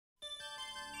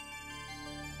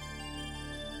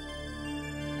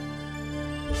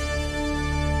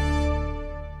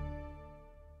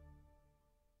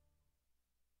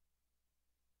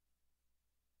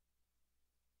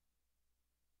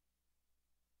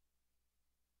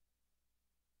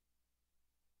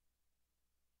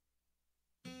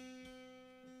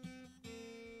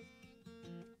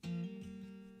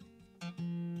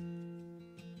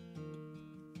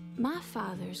My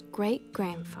father's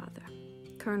great-grandfather,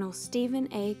 Colonel Stephen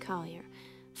A. Collier,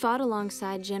 fought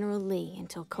alongside General Lee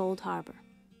until Cold Harbor.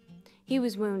 He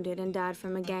was wounded and died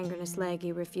from a gangrenous leg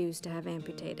he refused to have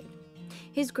amputated.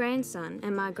 His grandson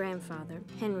and my grandfather,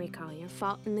 Henry Collier,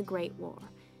 fought in the Great War,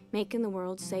 making the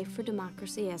world safe for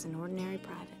democracy as an ordinary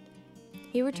private.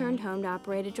 He returned home to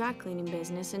operate a dry cleaning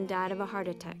business and died of a heart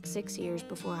attack 6 years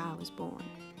before I was born.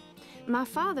 My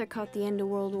father caught the end of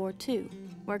World War II,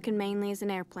 working mainly as an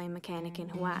airplane mechanic in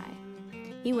Hawaii.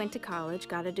 He went to college,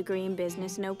 got a degree in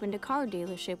business, and opened a car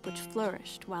dealership which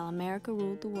flourished while America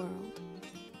ruled the world.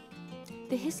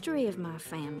 The history of my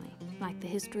family, like the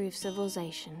history of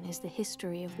civilization, is the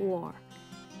history of war.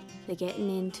 The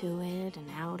getting into it and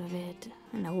out of it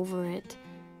and over it.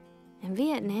 And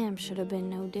Vietnam should have been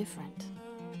no different.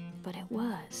 But it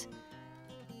was.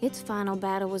 Its final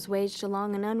battle was waged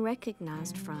along an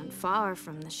unrecognized front, far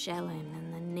from the shelling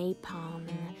and the napalm and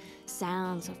the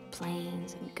sounds of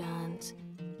planes and guns.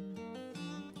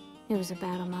 It was a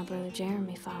battle my brother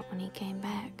Jeremy fought when he came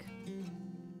back.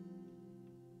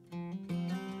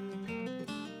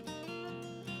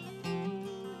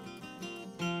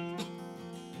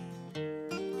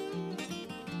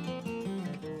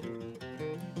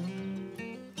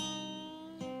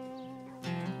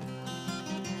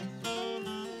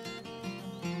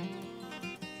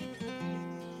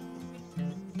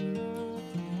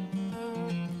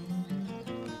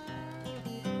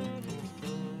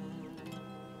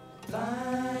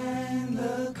 Find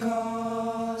the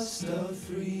cost of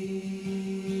freedom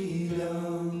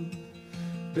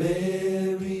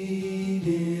buried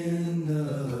in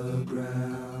the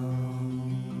ground.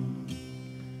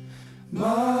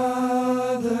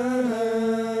 Mother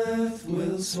Earth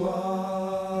will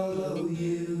swallow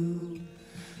you.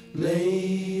 Lay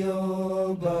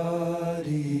your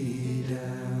body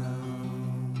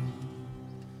down.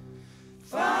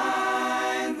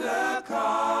 Find the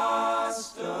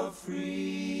cost of freedom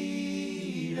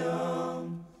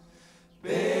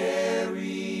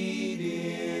buried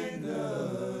in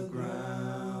the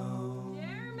ground.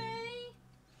 Jeremy!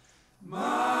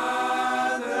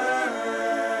 Mother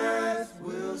Earth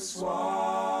will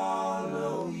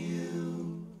swallow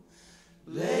you.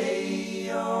 Lay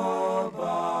your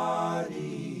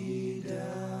body down.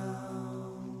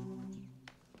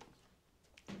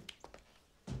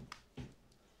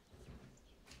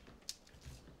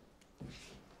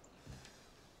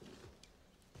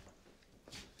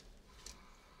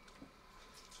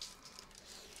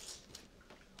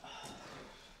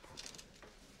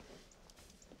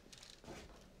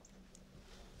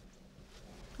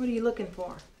 What are you looking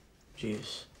for?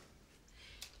 Juice.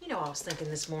 You know, I was thinking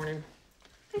this morning,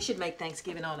 they should make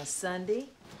Thanksgiving on a Sunday.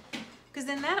 Because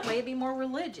then that way it'd be more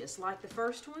religious, like the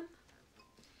first one.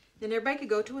 Then everybody could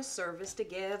go to a service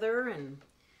together and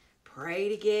pray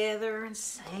together and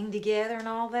sing together and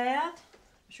all that.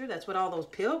 I'm sure that's what all those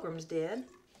pilgrims did.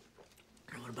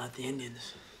 What about the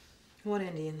Indians? What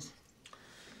Indians?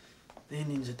 The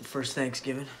Indians at the first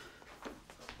Thanksgiving.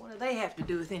 What do they have to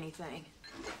do with anything?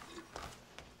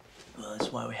 Well,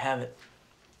 that's why we have it.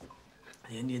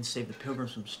 The Indians saved the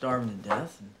pilgrims from starving to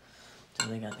death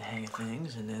until they got the hang of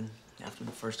things, and then after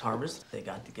the first harvest, they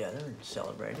got together and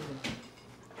celebrated and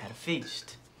had a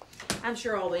feast. I'm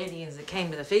sure all the Indians that came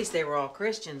to the feast, they were all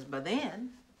Christians by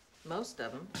then. Most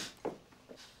of them.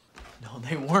 No,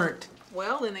 they weren't.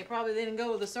 Well, then they probably didn't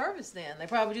go to the service then. They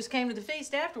probably just came to the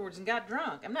feast afterwards and got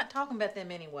drunk. I'm not talking about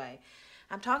them anyway.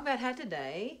 I'm talking about how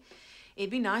today it'd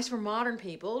be nice for modern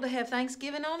people to have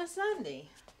Thanksgiving on a Sunday.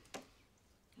 I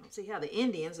don't see how the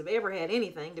Indians have ever had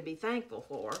anything to be thankful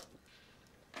for.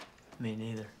 Me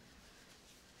neither.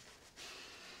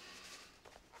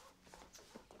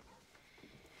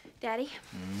 Daddy?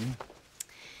 Mm-hmm.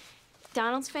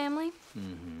 Donald's family?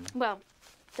 Mm-hmm. Well,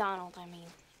 Donald, I mean.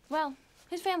 Well,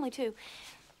 his family, too.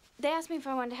 They asked me if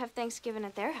I wanted to have Thanksgiving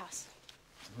at their house.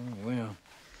 Oh, well,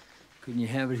 couldn't you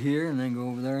have it here and then go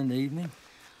over there in the evening?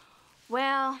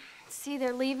 Well, see,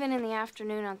 they're leaving in the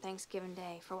afternoon on Thanksgiving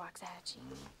Day for Waxahachie.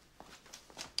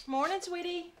 Morning,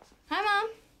 sweetie. Hi, Mom.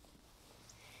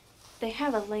 They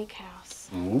have a lake house.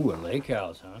 Ooh, a lake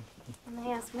house, huh? And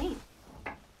they asked me.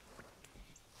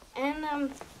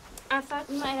 And, I thought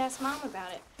you might ask Mom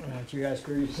about it. Why don't you ask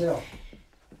her yourself?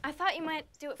 I thought you might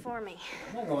do it for me.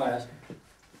 I'm not gonna ask her.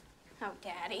 Oh,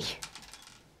 Daddy.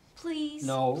 Please,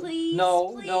 No, please,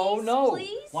 no, please, no.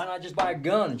 Please? Why not just buy a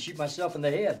gun and shoot myself in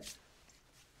the head?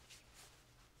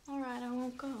 All right, I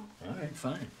won't go. All right,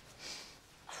 fine.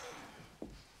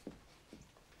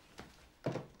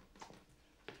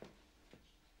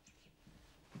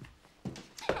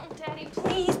 Oh, Daddy,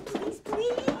 please, please,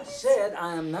 please. I said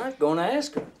I am not gonna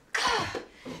ask her.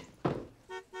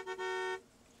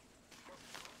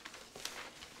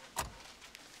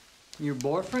 Your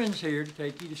boyfriend's here to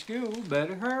take you to school.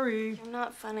 Better hurry. You're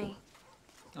not funny.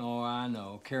 Oh, I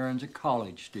know. Karen's a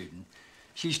college student.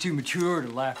 She's too mature to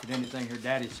laugh at anything her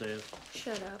daddy says.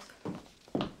 Shut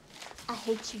up. I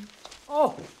hate you.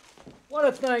 Oh, what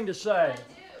a thing to say. I do.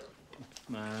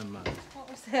 My. What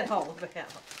was that all about?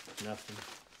 Nothing.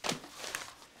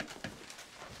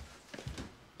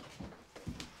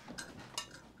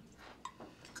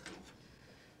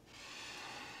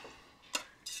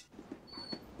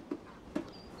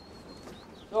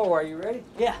 So, are you ready?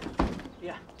 Yeah.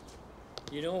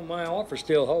 You know, my offer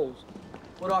still holds.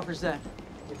 What offer's that?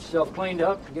 Get yourself cleaned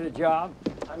up, get a job.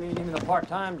 I mean, even a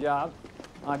part-time job.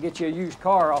 I'll get you a used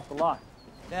car off the lot.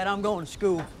 Dad, I'm going to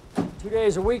school. 2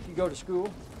 days a week you go to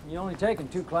school. You're only taking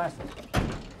 2 classes.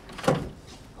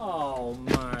 Oh,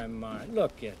 my.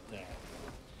 Look at that.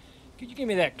 Could you give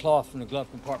me that cloth from the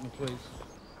glove compartment, please?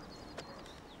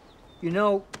 You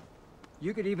know,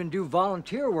 you could even do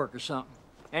volunteer work or something.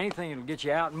 Anything that'll get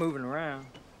you out and moving around.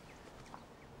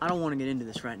 I don't want to get into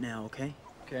this right now, okay?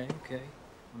 Okay.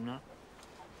 I'm not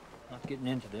getting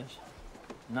into this.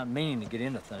 I'm not meaning to get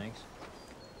into things.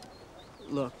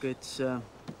 Look, it's,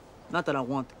 not that I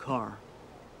want the car.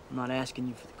 I'm not asking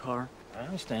you for the car. I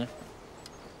understand.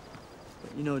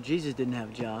 But, you know, Jesus didn't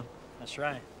have a job. That's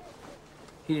right.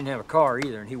 He didn't have a car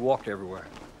either, and he walked everywhere.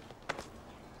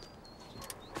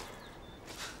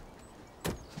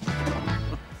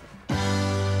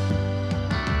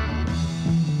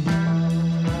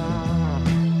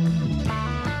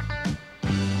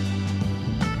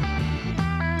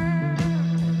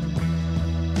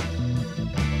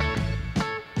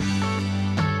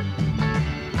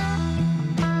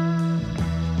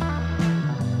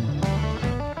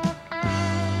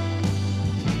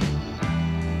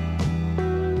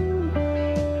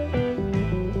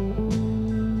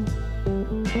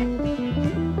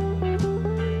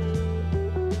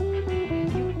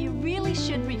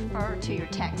 To your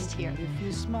text here.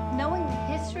 Knowing the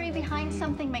history behind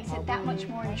something makes it that much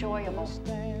more enjoyable.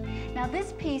 Now,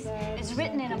 this piece is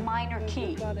written in a minor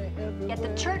key, yet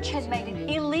the church had made it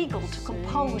illegal to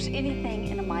compose anything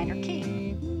in a minor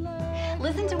key.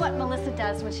 Listen to what Melissa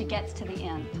does when she gets to the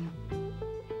end.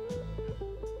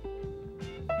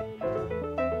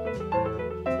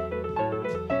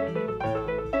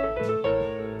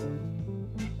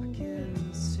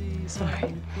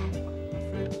 Sorry.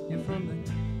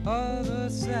 Other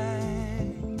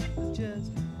side,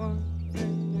 just one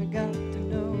thing I got to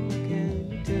know. Can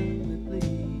you tell me,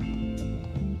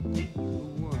 please?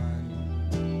 Why?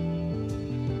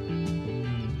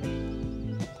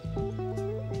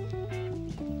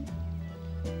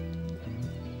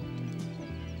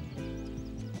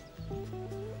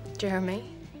 Jeremy,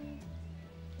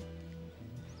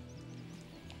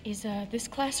 is this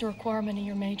class a requirement in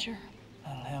your major?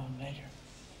 I don't have a major.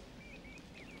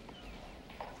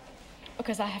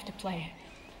 Because I have to play it.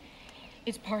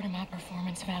 It's part of my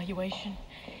performance evaluation.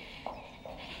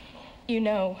 You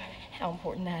know how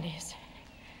important that is.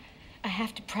 I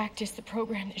have to practice the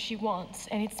program that she wants,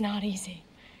 and it's not easy.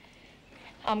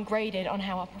 I'm graded on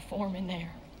how I perform in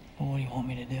there. Well, what do you want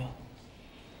me to do?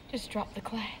 Just drop the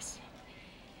class.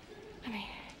 I mean,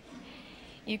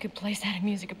 you could place that in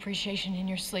music appreciation in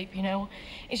your sleep, you know?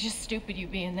 It's just stupid you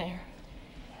being there.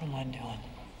 What am I doing?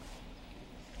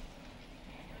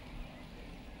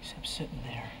 Except sitting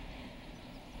there.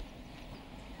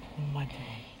 What am I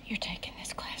doing? You're taking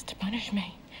this class to punish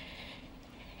me.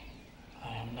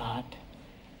 I am not.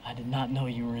 I did not know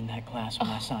you were in that class when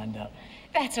I signed up.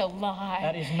 That's a lie.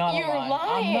 That is not a lie. You're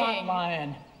lying. I'm not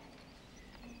lying.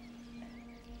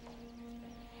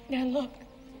 Now look,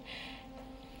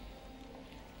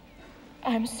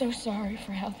 I'm so sorry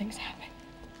for how things happened.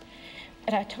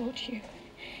 But I told you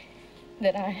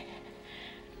that I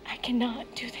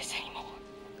cannot do this anymore.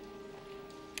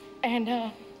 And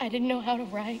I didn't know how to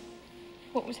write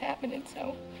what was happening,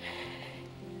 so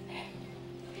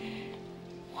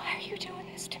why are you doing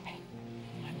this to me?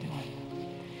 What am I doing?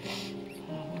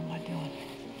 What am I doing?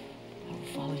 I would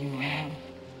follow you around.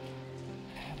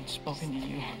 I haven't spoken to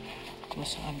you.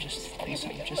 Listen, I'm just here.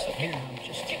 I'm just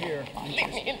here. I'm just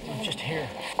here. Just here.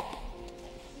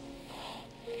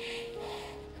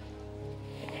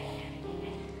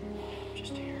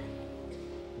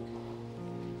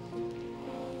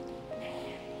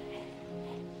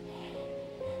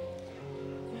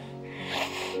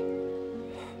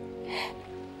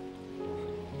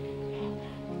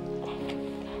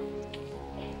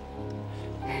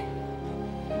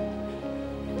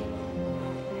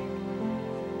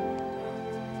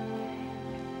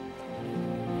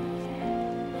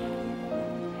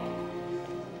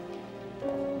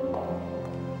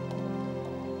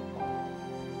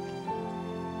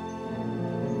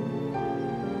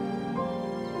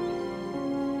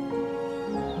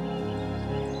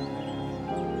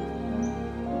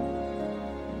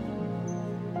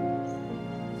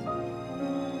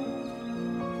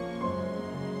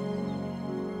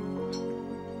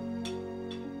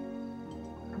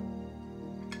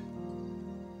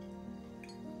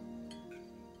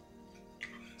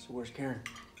 So where's Karen?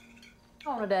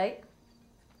 On a date.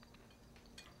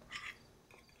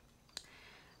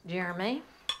 Jeremy,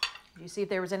 did you see if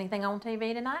there was anything on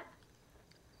TV tonight?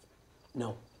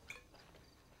 No.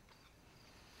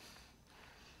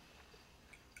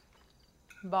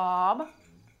 Bob,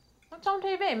 what's on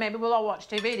TV? Maybe we'll all watch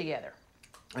TV together.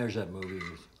 There's that movie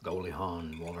with Goldie Hawn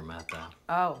and Walter Matthau.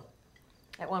 Oh,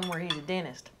 that one where he's a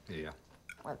dentist. Yeah.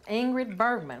 With Ingrid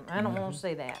Bergman. I don't want to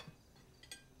see that.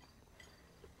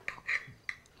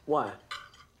 Why?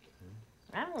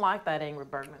 I don't like that Ingrid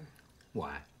Bergman.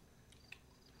 Why?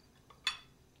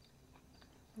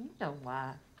 You know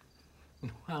why.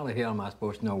 How the hell am I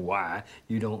supposed to know why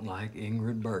you don't like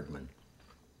Ingrid Bergman?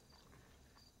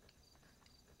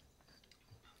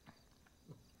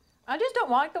 I just don't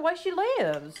like the way she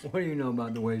lives. What do you know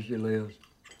about the way she lives?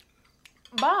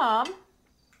 Bob,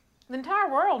 the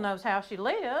entire world knows how she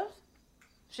lives.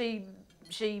 She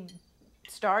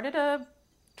started a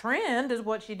trend is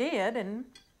what she did, and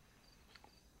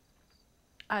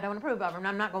I don't approve of her, and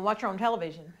I'm not going to watch her on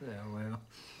television. Yeah, well,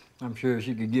 I'm sure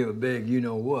she could give a big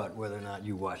you-know-what whether or not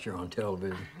you watch her on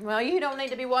television. Well, you don't need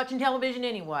to be watching television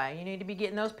anyway. You need to be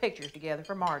getting those pictures together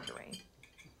for Marjorie.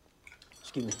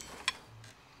 Excuse me.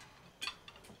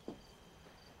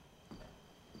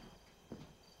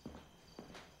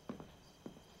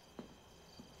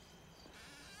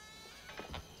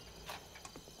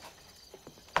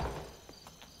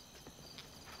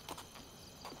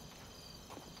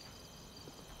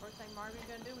 First thing Marjorie's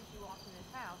going to do when she walks in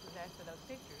this house is ask for those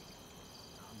pictures.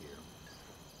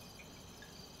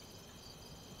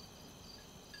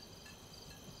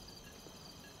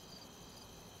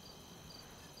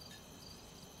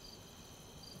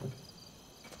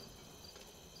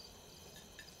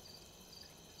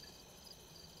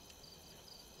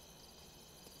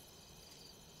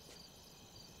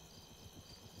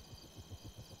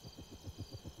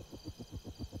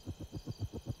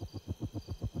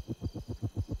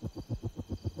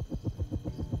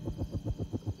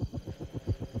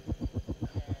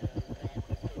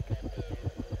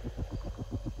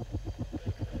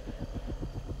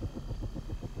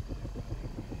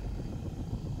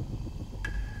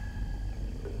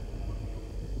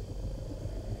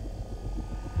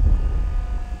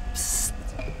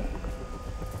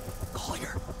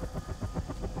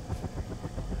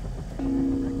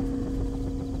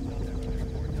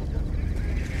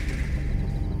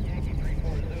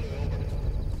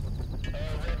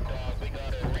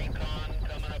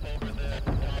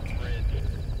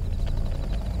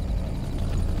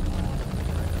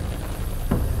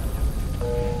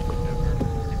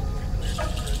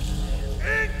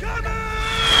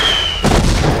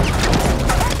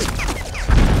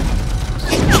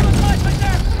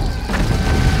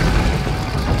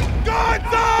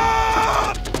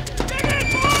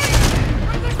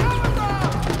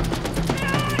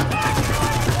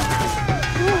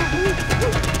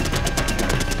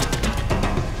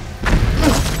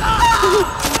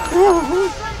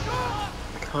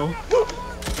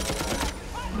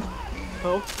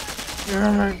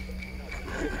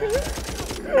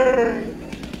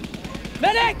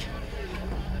 Medic!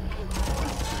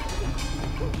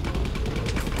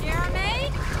 Jeremy?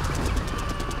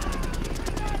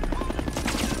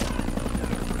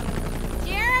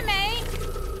 Jeremy?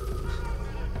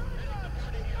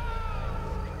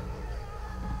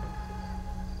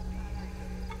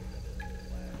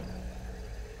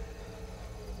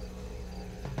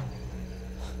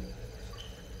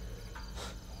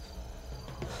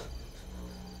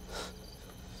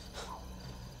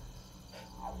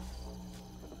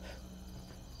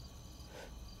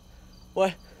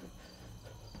 What?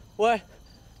 What?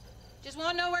 Just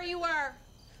want to know where you were.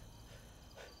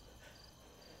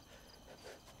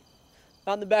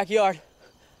 Out in the backyard.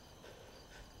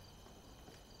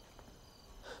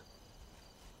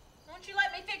 Why don't you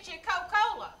let me fix you a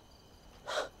Coca-Cola?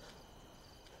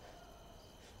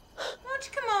 Why don't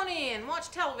you come on in, watch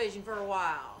television for a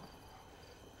while?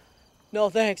 No,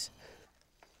 thanks.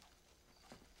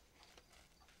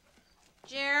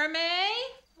 Jeremy,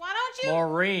 why don't you...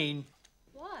 Maureen,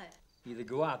 What? either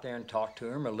go out there and talk to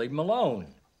him or leave him alone.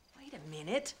 Wait a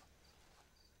minute.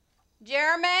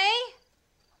 Jeremy?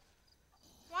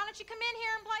 Why don't you come in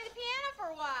here and play the piano for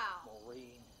a while?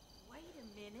 Maureen. Wait a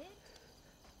minute.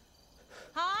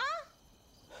 Huh?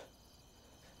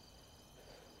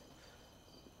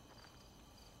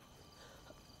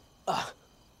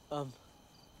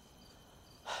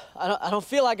 I don't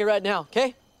feel like it right now,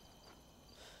 okay?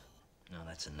 No,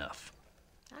 that's enough.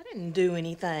 I didn't do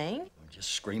anything. You're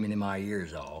just screaming in my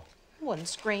ears all. I wasn't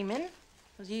screaming. I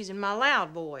was using my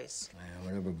loud voice. Well,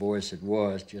 whatever voice it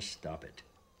was, just stop it.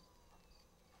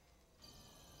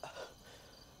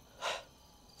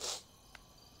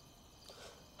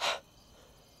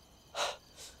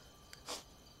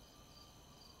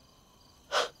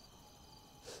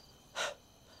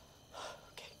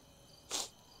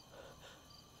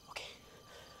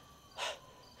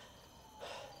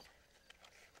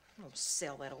 I'm gonna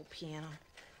sell that old piano.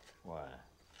 Why?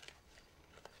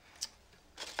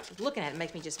 Looking at it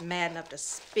makes me just mad enough to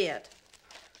spit.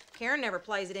 Karen never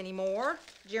plays it anymore.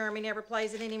 Jeremy never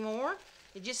plays it anymore.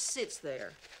 It just sits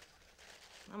there.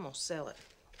 I'm gonna sell it.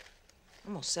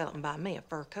 I'm gonna sell it and buy me a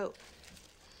fur coat.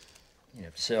 You'd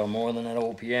have to sell more than that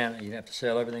old piano. You'd have to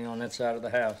sell everything on that side of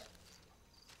the house.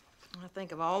 I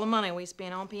think of all the money we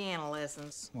spend on piano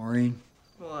lessons. Maureen?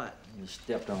 What? You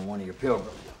stepped on one of your pilgrims.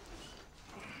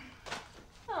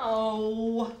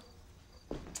 Oh.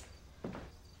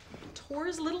 Tore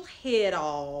his little head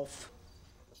off.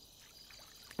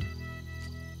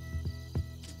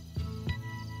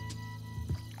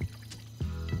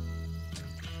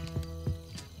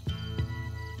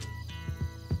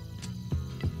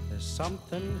 There's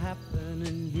something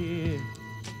happening here.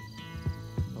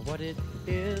 What it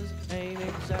is ain't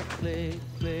exactly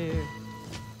clear.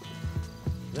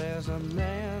 There's a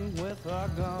man with a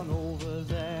gun over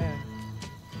there,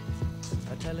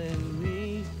 telling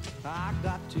me I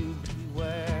got to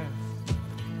beware.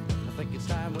 I think it's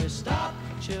time we stop,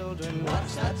 children.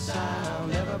 What's that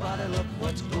sound? Everybody look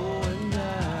what's going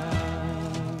down.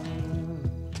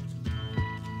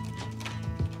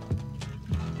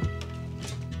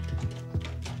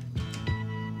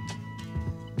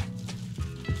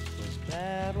 There's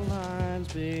battle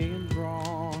lines being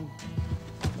drawn.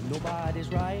 Nobody's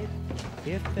right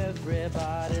if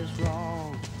everybody's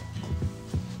wrong.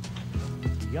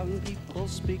 Young people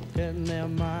speaking their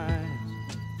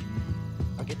minds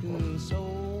are getting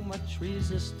so much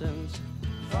resistance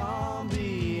from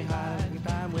behind.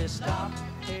 Time we stop.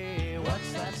 Hey,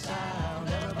 what's that sound?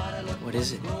 Everybody look. What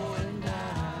is it? Going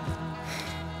down.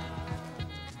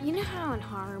 You know how in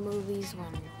horror movies when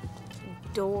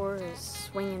a door is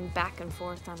swinging back and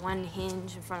forth on one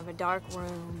hinge in front of a dark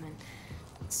room and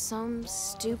some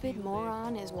stupid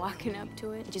moron is walking up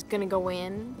to it, just gonna go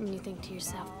in, and you think to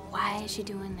yourself, why is she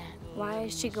doing that? Why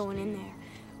is she going in there?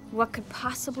 What could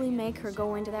possibly make her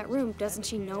go into that room? Doesn't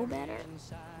she know better?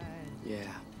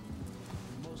 Yeah.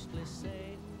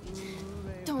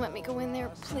 Don't let me go in there,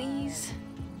 please.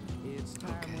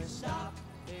 Okay.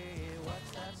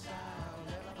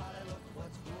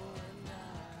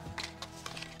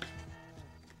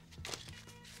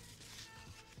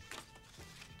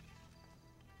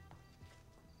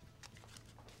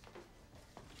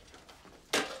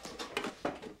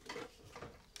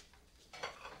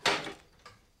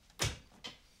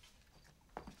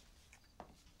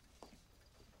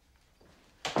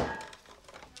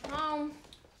 Mom,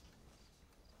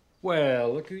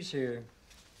 Well, look who's here.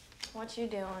 what you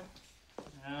doing?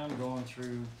 I'm going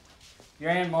through. Your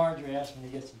Aunt Marjorie asked me to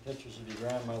get some pictures of your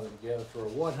grandmother together for a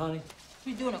what, honey?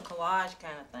 She's doing a collage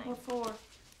kind of thing. What for?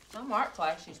 Some art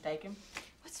class she's taking.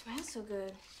 What smells so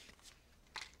good?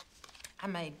 I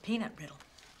made peanut brittle.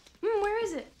 Where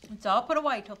is it? It's all put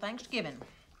away till Thanksgiving.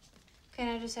 Can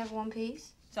I just have one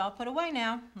piece? It's all put away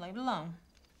now. Leave it alone.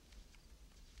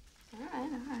 All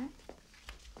right.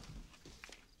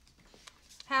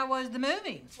 How was the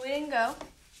movie? We didn't go.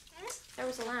 There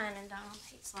was a line, and Donald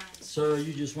hates lines. So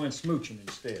you just went smooching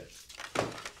instead.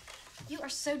 You are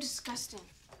so disgusting.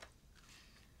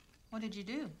 What did you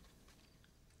do?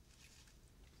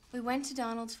 We went to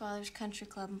Donald's father's country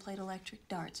club and played electric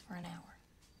darts for an hour.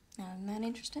 Now, isn't that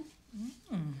interesting?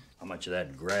 How much of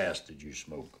that grass did you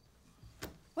smoke?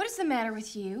 What is the matter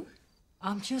with you?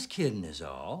 I'm just kidding is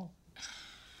all.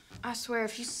 I swear,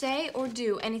 if you say or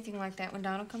do anything like that when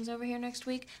Donald comes over here next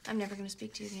week, I'm never going to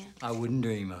speak to you again. I wouldn't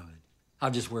dream of it. I'll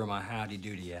just wear my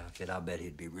howdy-doody outfit. I bet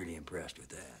he'd be really impressed with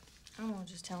that. I'm going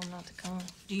to just tell him not to come.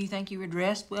 Do you think you were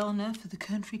dressed well enough for the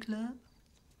country club?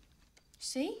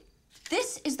 See?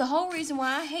 This is the whole reason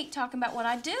why I hate talking about what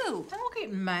I do. Don't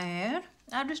get mad.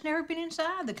 I've just never been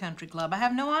inside the country club. I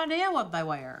have no idea what they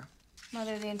wear.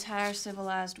 Mother, the entire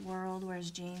civilized world wears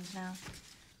jeans now.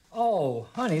 Oh,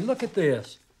 honey, look at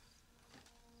this.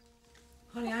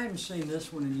 Honey, I haven't seen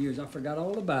this one in years. I forgot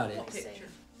all about it.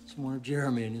 It's one of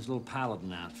Jeremy in his little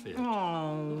paladin outfit.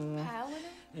 Oh. Paladin?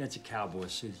 Yeah, it's a cowboy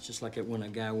suit. It's just like that one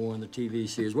that guy wore in the TV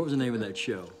series. What was the name of that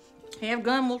show? Have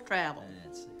gun will travel.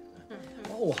 That's it.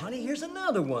 Oh, honey, here's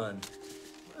another one.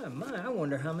 My, I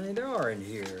wonder how many there are in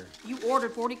here. You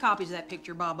ordered 40 copies of that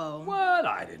picture, Bobo. What?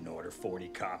 I didn't order 40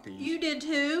 copies. You did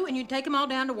too, and you'd take them all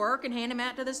down to work and hand them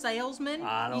out to the salesman.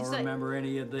 I don't You'd say, remember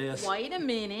any of this. Wait a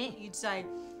minute. You'd say,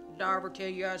 did I ever tell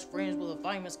you I was friends with a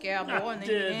famous cowboy? I And then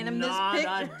you'd hand him this picture.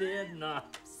 I did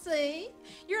not. See?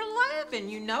 You're laughing.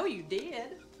 You know you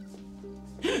did.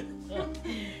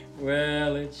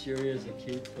 Well, it sure is a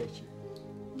cute picture.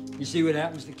 You see what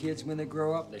happens to kids when they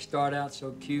grow up? They start out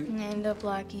so cute. And end up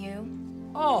like you.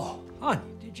 Oh, honey,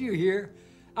 did you hear?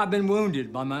 I've been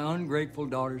wounded by my ungrateful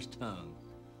daughter's tongue.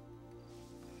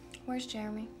 Where's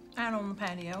Jeremy? Out on the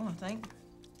patio, I think.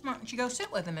 Why don't you go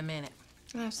sit with him a minute?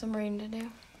 I have some reading to do.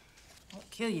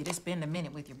 Won't kill you to spend a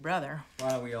minute with your brother. Why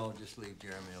don't we all just leave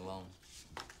Jeremy alone?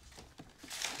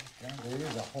 Yeah, there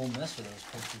is a whole mess of those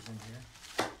pictures in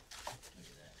here.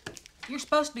 You're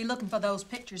supposed to be looking for those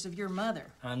pictures of your mother.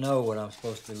 I know what I'm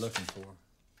supposed to be looking for.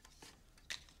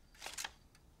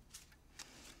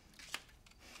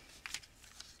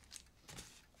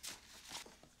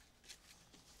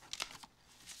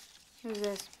 Who's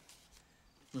this?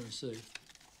 Let me see.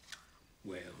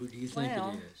 Well, who do you think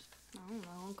Well, it is? I don't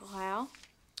know, Uncle Hal.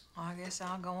 I guess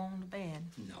I'll go on to bed.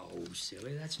 No,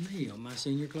 silly, that's me on my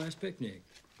senior class picnic.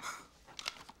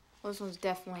 Well, this one's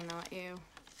definitely not you.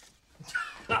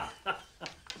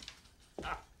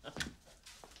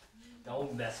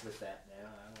 Don't mess with that now.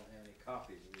 I don't have any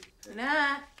copies of these pictures. Good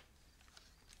night.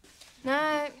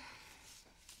 Night.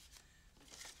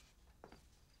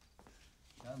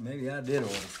 Well, maybe I did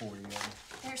order 40 of them.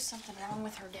 There's something wrong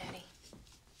with her, Daddy.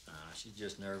 She's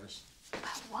just nervous.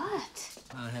 What?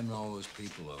 About having all those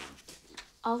people over.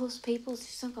 All those people, it's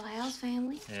just Uncle Hal's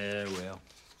family? Yeah, well.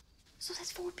 So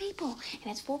that's 4 people. And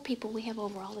that's 4 people we have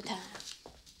over all the time.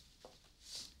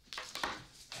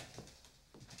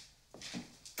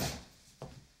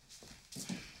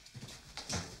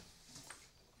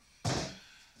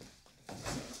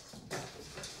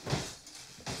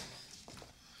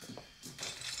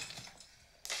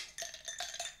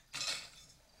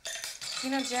 You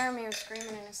know, Jeremy was screaming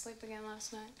in his sleep again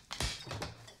last night.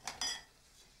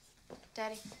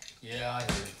 Daddy, Yeah, I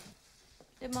heard.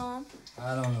 did Mom?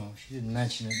 I don't know. She didn't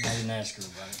mention it, and I didn't ask her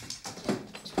about it.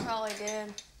 She probably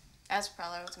did. That's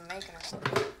probably what's making her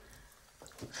something.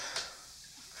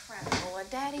 Crap, boy.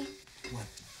 Daddy, What?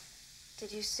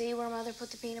 did you see where Mother put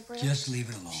the peanut bread? Just leave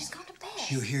it alone. She's gone to bed.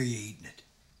 She'll hear you eating it.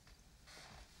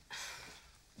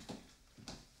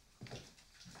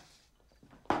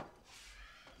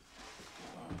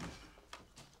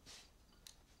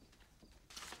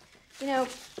 You know,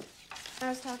 I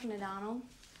was talking to Donald.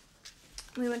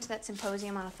 We went to that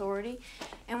symposium on authority,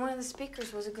 and one of the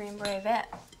speakers was a Green Beret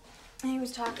vet. And he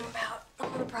was talking about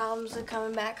all the problems of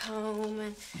coming back home.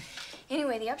 And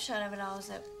anyway, the upshot of it all is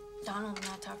that Donald and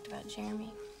I talked about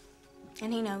Jeremy.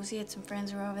 And he knows he had some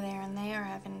friends who are over there, and they are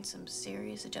having some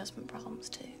serious adjustment problems,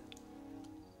 too.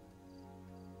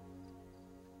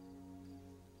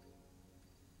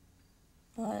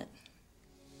 What?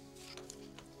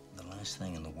 The last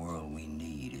thing in the world we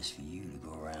need is for you to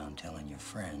go around telling your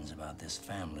friends about this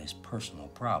family's personal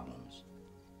problems.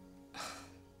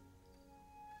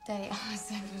 Daddy, all I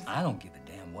said was... I don't give a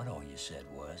damn what all you said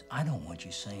was. I don't want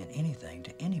you saying anything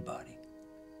to anybody.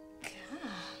 God.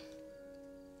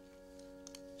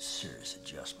 Serious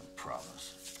adjustment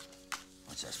problems.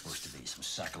 What's that supposed to be? Some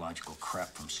psychological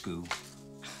crap from school?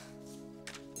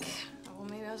 Well,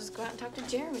 maybe I'll just go out and talk to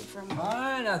Jeremy for a moment.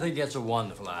 Fine, I think that's a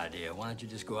wonderful idea. Why don't you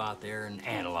just go out there and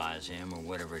analyze him or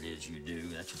whatever it is you do?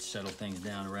 That should settle things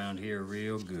down around here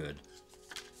real good.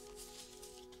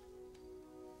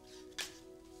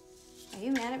 Are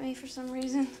you mad at me for some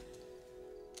reason?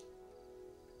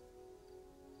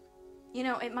 You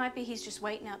know, it might be he's just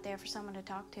waiting out there for someone to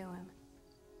talk to him.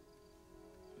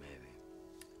 Maybe.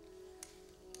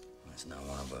 That's not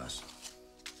one of us.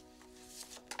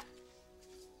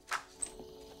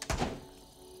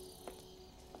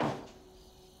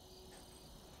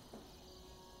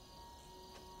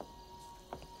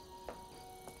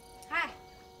 Hi.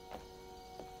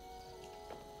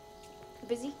 You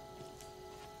busy?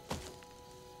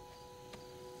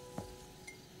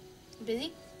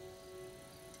 Busy?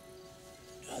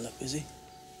 Do I look busy?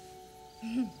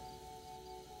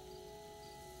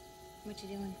 What you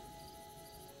doing?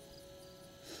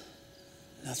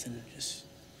 Nothing, just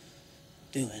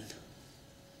doing.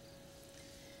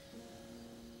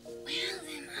 Well,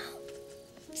 then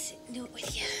I'll sit and do it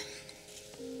with you.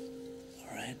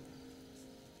 All right.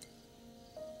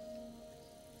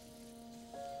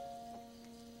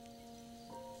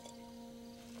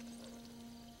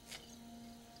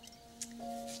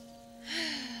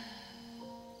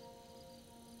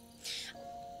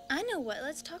 I know what.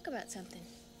 Let's talk about something.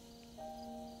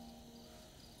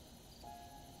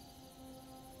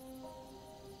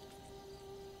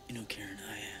 You know, Karen,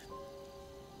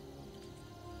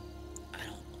 I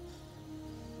don't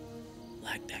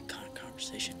like that kind of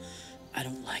conversation. I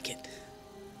don't like it.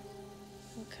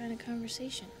 What kind of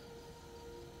conversation?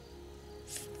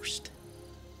 Forced.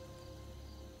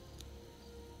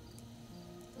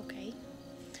 Okay.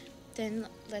 Then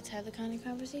let's have the kind of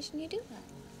conversation you do like.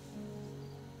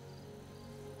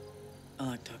 I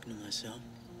like talking to myself.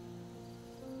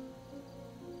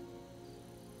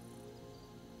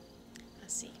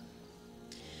 see.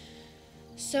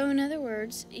 So, in other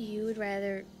words, you would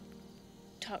rather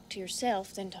talk to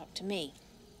yourself than talk to me.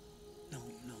 No,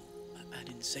 I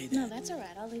didn't say that. No, that's all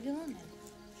right. I'll leave you alone then.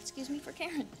 Excuse me for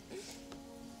Karen.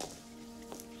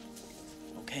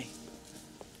 Okay,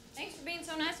 Thanks for being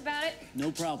so nice about it.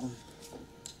 no problem.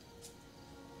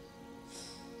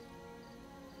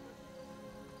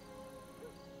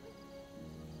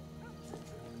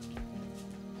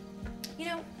 You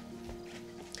know,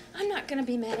 I'm not gonna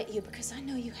be mad at you because I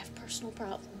know you have personal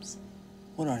problems.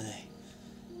 What are they?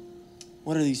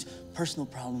 What are these personal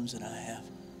problems that I have?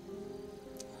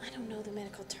 I don't know the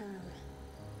medical term.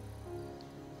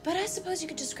 But I suppose you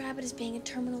could describe it as being a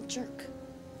terminal jerk.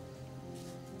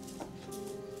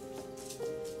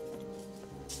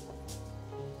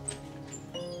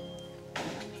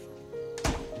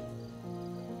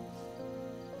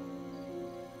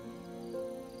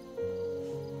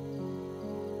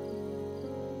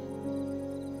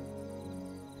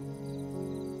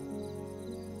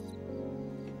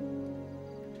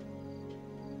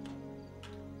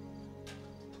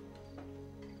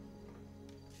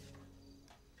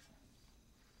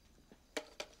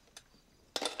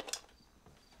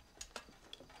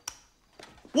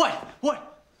 What?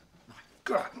 My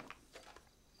God.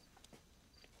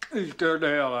 You scared the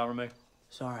hell out of me.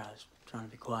 Sorry, I was trying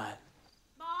to be quiet.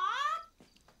 Bob?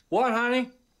 What, honey?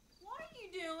 What are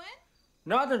you doing?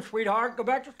 Nothing, sweetheart. Go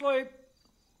back to sleep.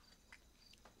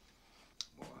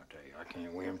 Boy, I tell you, I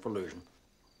can't win for losing.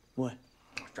 What?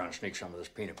 I was trying to sneak some of this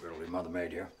peanut brittle your mother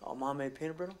made here. Oh, Mom made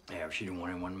peanut brittle? Yeah, but she didn't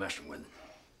want anyone messing with it.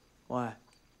 Why?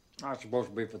 I was supposed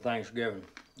to be for Thanksgiving.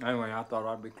 Anyway, I thought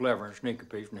I'd be clever and sneak a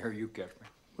piece, and here you catch me.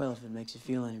 Well, if it makes you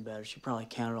feel any better, she probably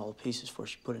counted all the pieces before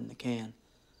she put it in the can.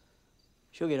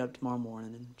 She'll get up tomorrow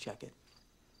morning and check it.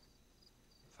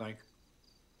 Think?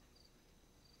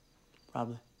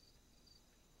 Probably.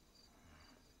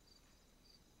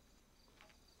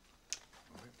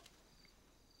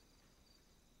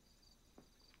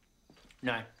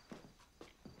 Night.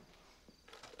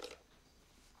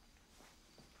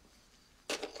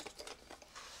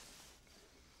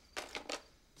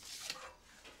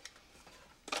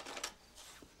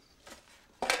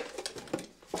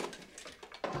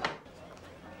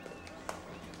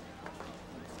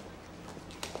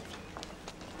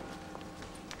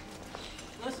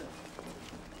 Listen.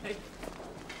 Hey,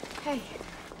 Hey,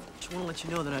 just want to let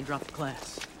you know that I dropped the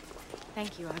class.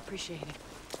 thank you. I appreciate it.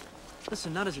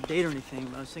 Listen, not as a date or anything,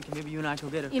 but I was thinking maybe you and I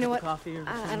could get a You know cup what? of coffee or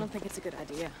I something. don't think it's a good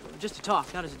idea. Just to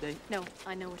talk, not as a date. No,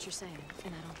 I know what you're saying,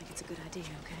 and I don't think it's a good idea,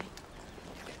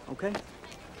 okay? Okay?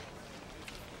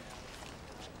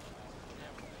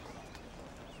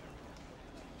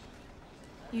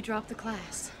 You dropped the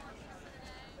class.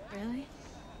 Really?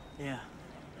 Yeah.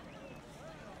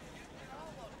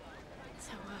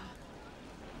 So,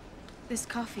 this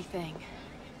coffee thing,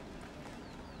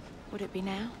 would it be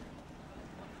now?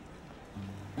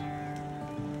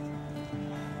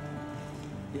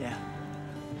 Yeah.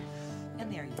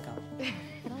 And there you go.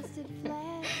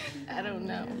 I don't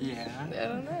know. Yeah. I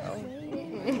don't know.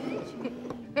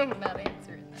 I'm not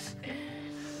answering that.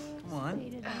 Come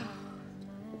on.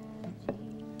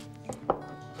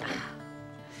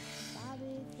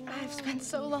 I've spent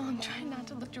so long trying not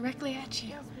to look directly at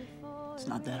you. It's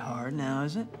not that hard now,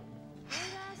 is it?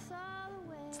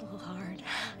 It's a little hard.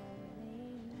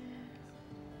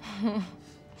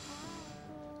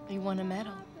 You won a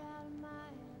medal.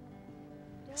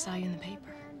 I saw you in the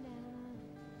paper.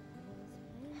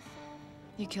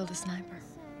 You killed a sniper.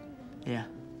 Yeah.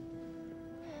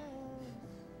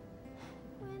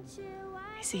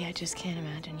 I see, I just can't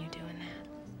imagine you doing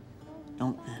that.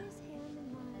 Don't then.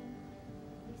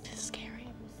 It's scary.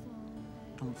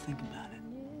 Don't think about it.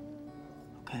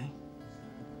 Okay?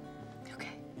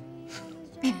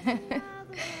 Okay.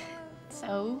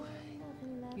 So,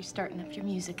 you're starting up your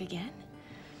music again?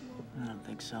 I don't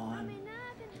think so.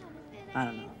 I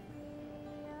don't know.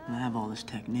 I have all this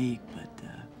technique, but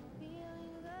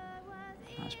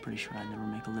I was pretty sure I'd never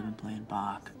make a living playing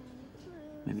Bach.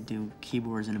 Maybe do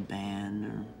keyboards in a band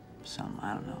or something.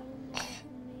 I don't know.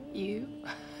 You?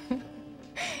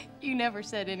 You never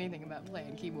said anything about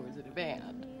playing keyboards in a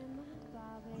band.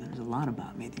 Well, there's a lot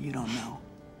about me that you don't know.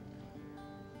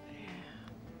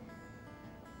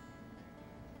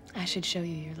 I should show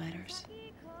you your letters.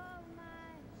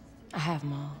 I have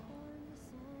them all.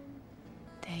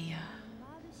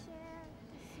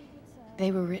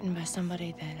 They were written by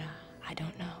somebody that I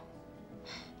don't know.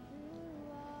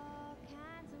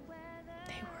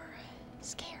 They were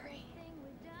scary.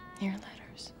 Your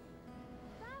letters.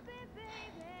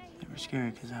 They were scary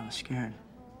because I was scared.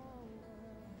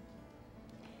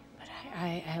 But I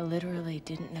I literally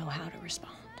didn't know how to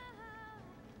respond.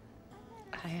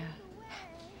 I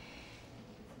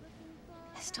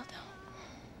still don't.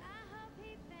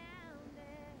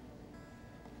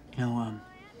 You know,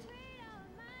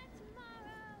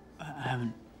 I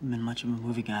haven't been much of a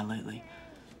movie guy lately.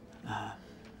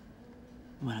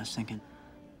 But I was thinking,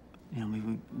 you know, maybe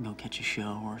we go catch a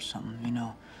show or something, you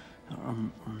know, or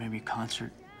maybe a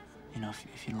concert, you know,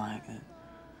 if you like.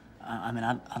 I mean,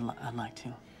 I'd like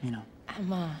to, you know. I'm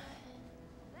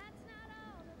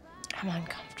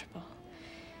uncomfortable.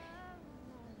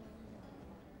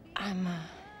 I'm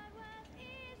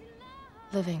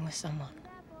living with someone.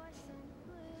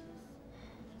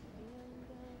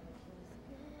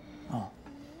 Oh.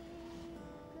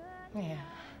 Yeah.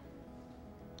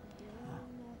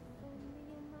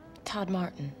 Todd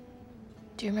Martin.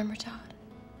 Do you remember Todd?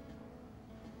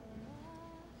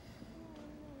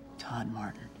 Todd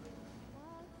Martin.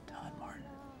 Todd Martin.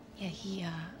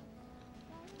 Yeah,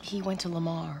 he went to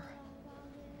Lamar.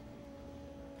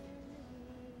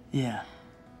 Yeah.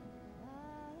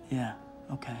 Yeah,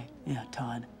 okay. Yeah,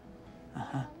 Todd.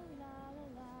 Uh-huh.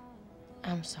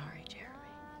 I'm sorry, Jeremy.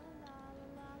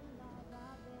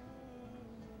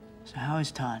 So how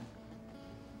is Todd?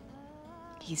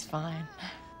 He's fine.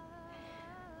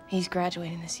 He's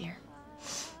graduating this year.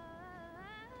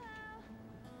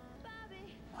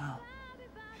 Wow.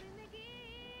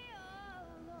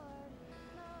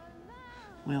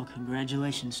 Well,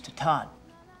 congratulations to Todd.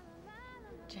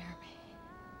 Jeremy,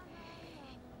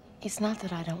 it's not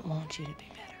that I don't want you to be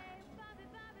better.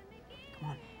 Come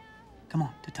on. Come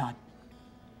on, to Todd.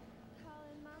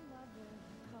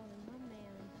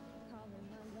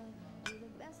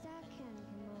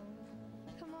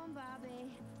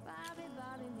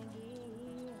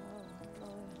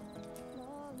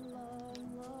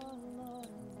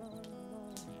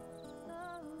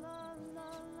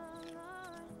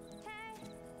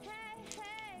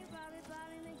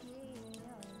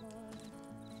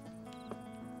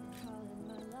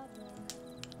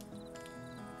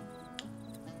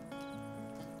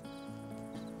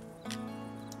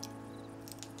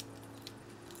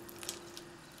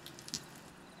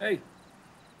 Hey. You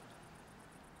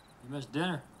missed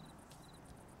dinner.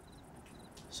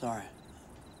 Sorry.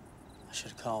 I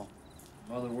should have called.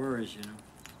 Mother worries, you know.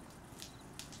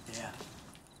 Yeah.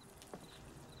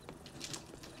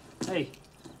 Hey.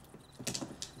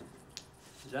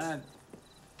 Did I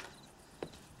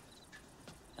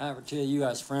ever tell you I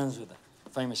was friends with a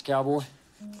famous cowboy?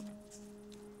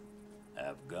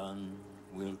 Have gun,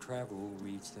 will travel,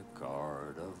 reach the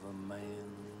card of a man.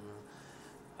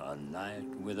 A knight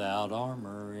without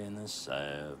armor in a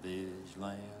savage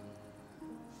land.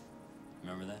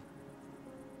 Remember that?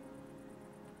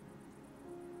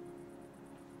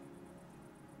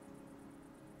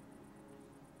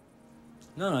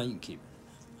 No, you can keep it.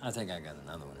 I think I got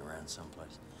another one around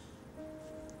someplace.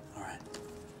 All right.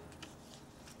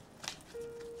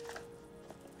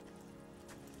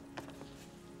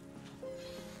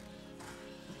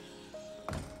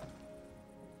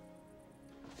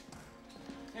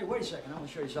 Hey, wait a second. I want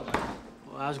to show you something.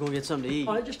 Well, I was going to get something to eat.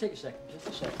 Oh, just take a second. Just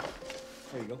a second.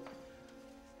 There you go.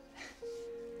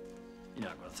 You're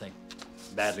not going to think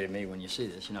badly of me when you see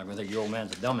this. You're not going to think your old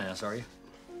man's a dumbass, are you?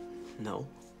 No. All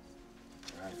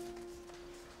right.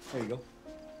 There you go.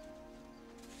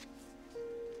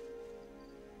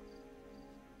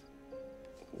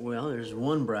 Well, there's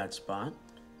one bright spot.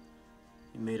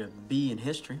 You made a B in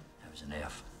history. That was an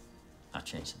F. I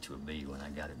changed it to a B when I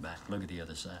got it back. Look at the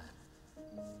other side.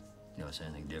 You notice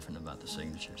anything different about the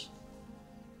signatures?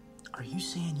 Are you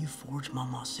saying you forged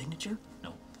Mama's signature?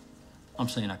 No. I'm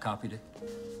saying I copied it.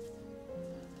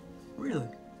 Really?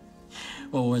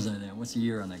 What was that at? What's the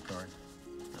year on that card?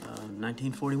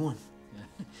 1941.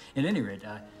 Yeah. At any rate,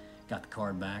 I got the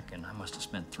card back, and I must have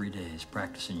spent 3 days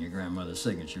practicing your grandmother's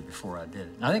signature before I did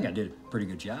it. And I think I did a pretty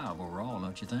good job overall,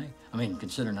 don't you think? I mean,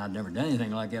 considering I'd never done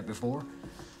anything like that before.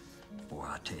 Boy,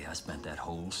 I tell you, I spent that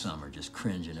whole summer just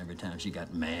cringing every time she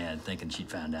got mad, thinking she'd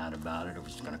found out about it or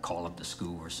was going to call up the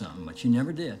school or something, but she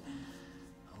never did.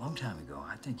 A long time ago,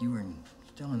 I think you were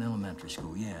still in elementary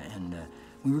school, yeah, and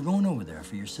we were going over there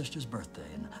for your sister's birthday,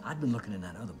 and I'd been looking in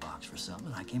that other box for something,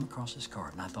 and I came across this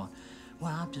card, and I thought,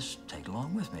 well, I'll just take it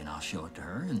along with me, and I'll show it to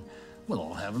her, and we'll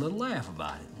all have a little laugh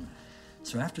about it. And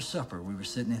so after supper, we were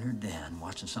sitting in her den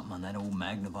watching something on that old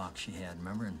Magnavox she had,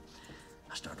 remember? And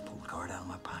I started to pull the card out of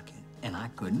my pocket, and I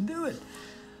couldn't do it.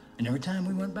 And every time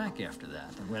we went back after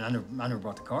that, I never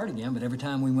brought the card again, but every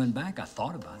time we went back, I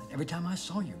thought about it. Every time I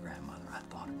saw your grandmother, I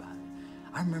thought about it.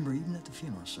 I remember even at the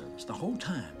funeral service, the whole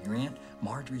time, your Aunt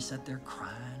Marjorie sat there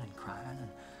crying and crying, and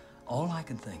All I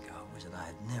could think of was that I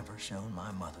had never shown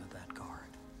my mother that card.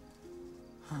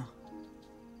 Huh.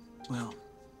 Well,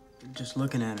 just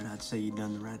looking at it, I'd say you'd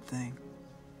done the right thing.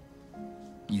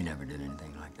 You never did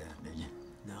anything like that, did you?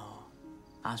 No.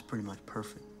 I was pretty much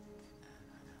perfect.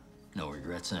 No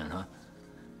regrets then, huh?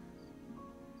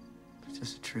 It's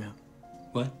just a trip.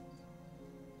 What?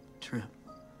 Trip.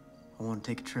 I wanted to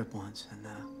take a trip once, and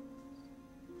I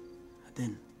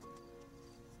didn't.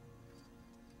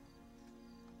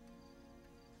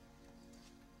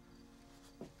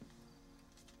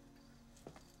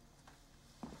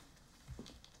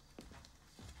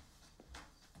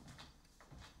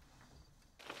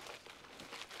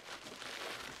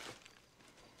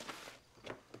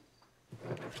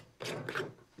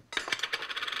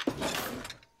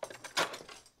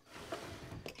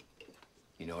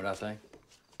 You know what I think?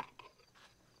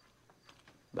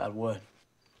 About what?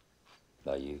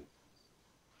 About you.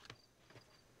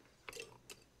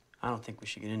 I don't think we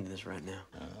should get into this right now.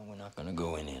 We're not gonna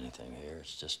go into anything here.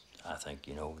 It's just, I think,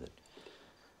 you know, that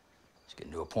it's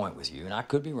getting to a point with you, and I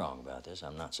could be wrong about this.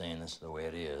 I'm not saying this is the way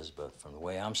it is, but from the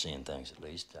way I'm seeing things, at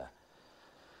least,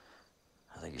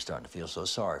 I think you're starting to feel so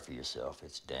sorry for yourself,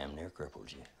 it's damn near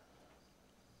crippled you.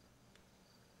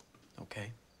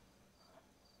 Okay.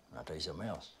 I'll tell you something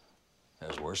else.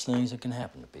 There's worse things that can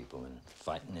happen to people than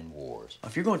fighting in wars.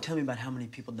 If you're going to tell me about how many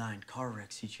people die in car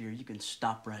wrecks each year, you can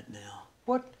stop right now.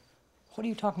 What are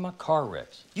you talking about, car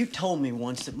wrecks? You told me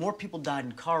once that more people died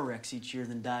in car wrecks each year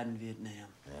than died in Vietnam.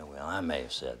 Yeah, well, I may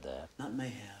have said that. Not may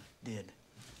have, did.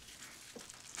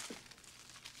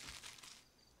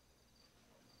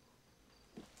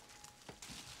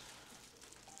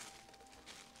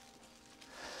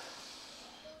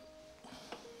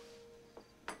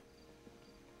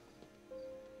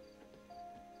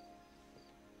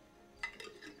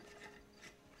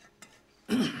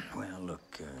 Well,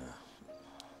 look,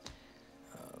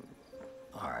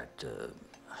 all right,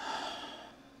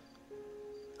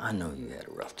 I know you had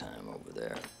a rough time over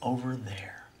there. Over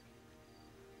there.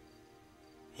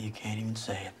 You can't even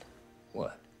say it.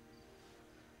 What?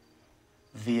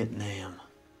 Vietnam.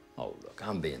 Oh, look,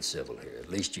 I'm being civil here. At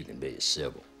least you can be as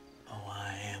civil. Oh,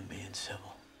 I am being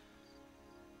civil.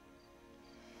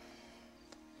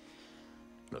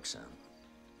 Look, son,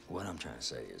 what I'm trying to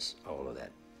say is all of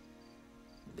that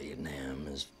Vietnam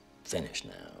is finished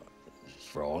now.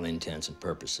 For all intents and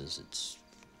purposes, it's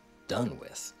done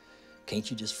with.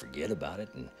 Can't you just forget about it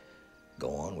and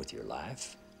go on with your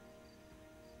life?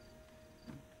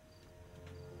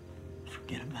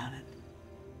 Forget about it.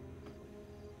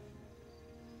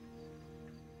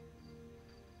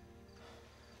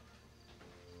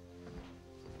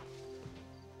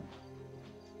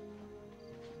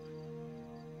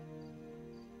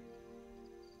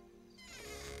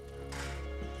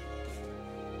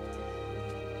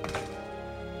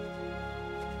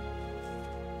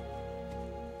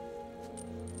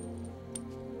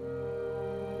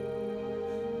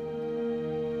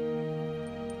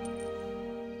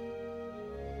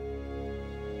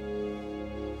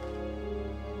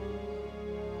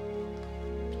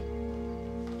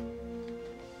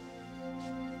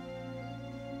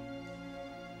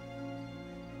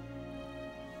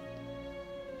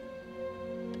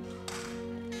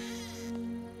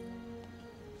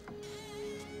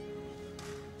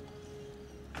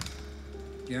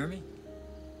 Jeremy?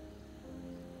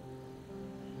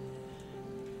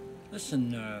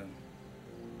 Listen,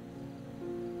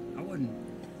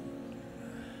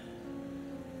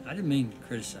 I didn't mean to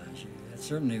criticize you. That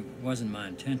certainly wasn't my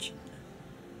intention.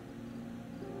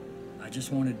 I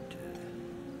just wanted to,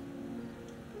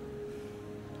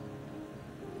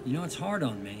 you know, it's hard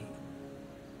on me.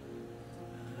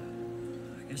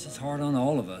 I guess it's hard on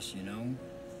all of us, you know.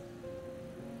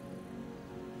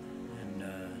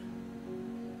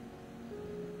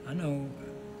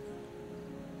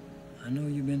 I know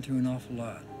you've been through an awful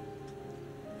lot.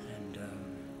 And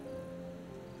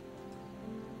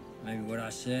maybe what I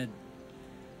said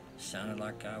sounded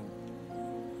like I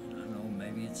don't know,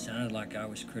 maybe it sounded like I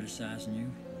was criticizing you.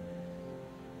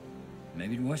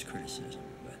 Maybe it was criticism,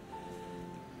 but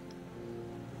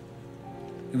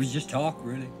it was just talk,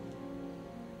 really.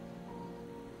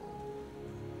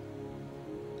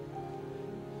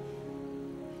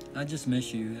 I just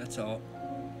miss you, that's all.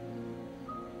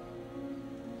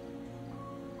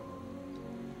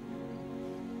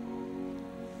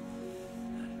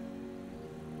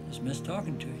 Just miss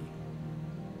talking to you.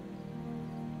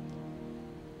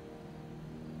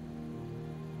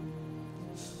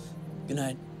 Good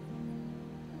night.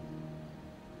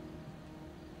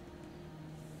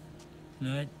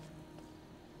 Night.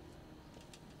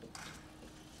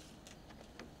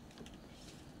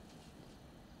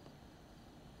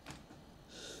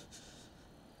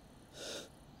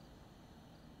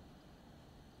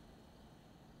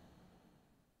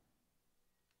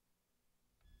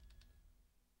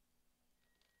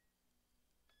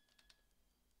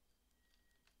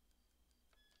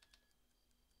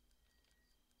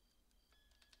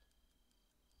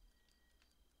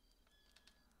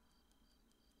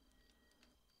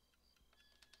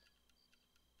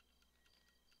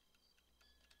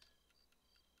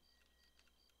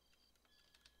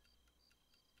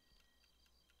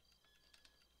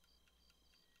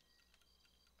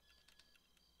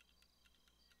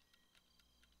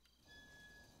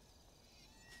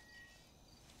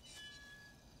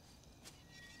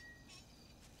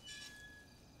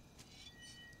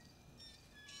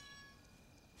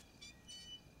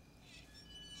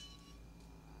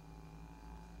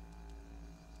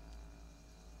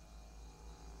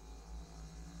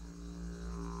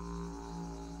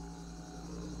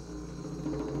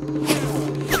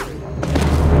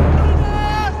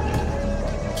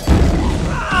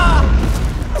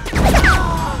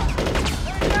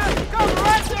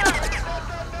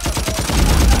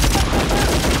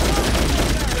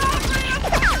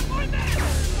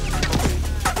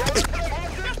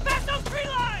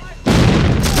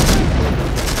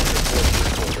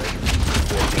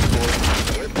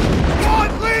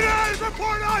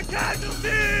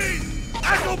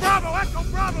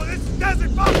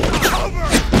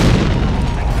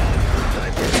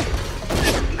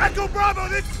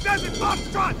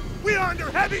 Foxtrot! We are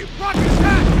under heavy rocket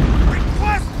attack!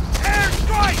 Request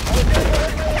airstrike!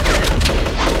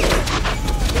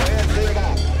 Go ahead, clear it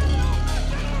out.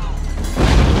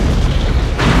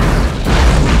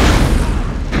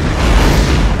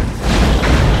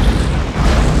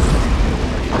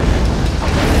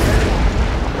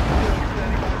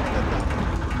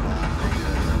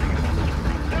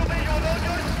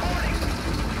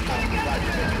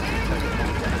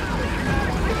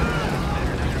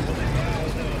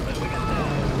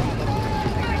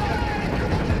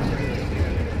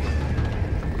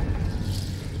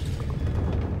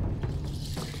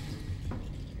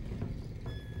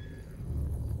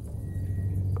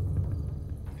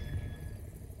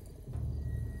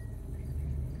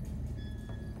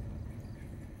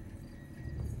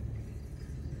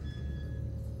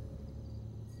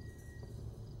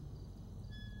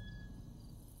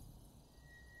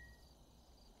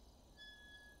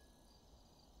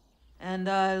 And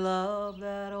I love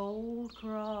that old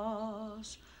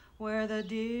cross where the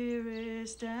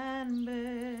dearest and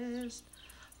best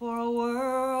for a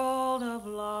world of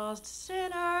lost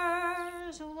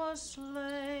sinners was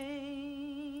slain.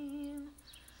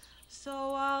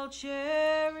 So I'll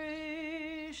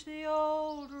cherish the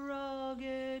old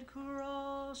rugged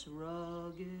cross,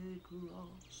 rugged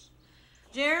cross.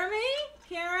 Jeremy,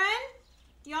 Karen,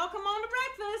 y'all come on to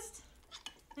breakfast.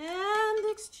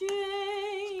 And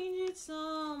exchange it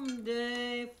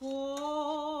someday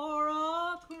for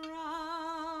a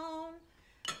crown.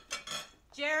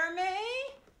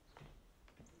 Jeremy?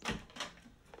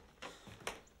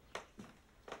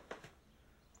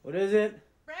 What is it?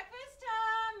 Breakfast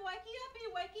time. Wakey uppy,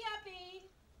 wakey uppy.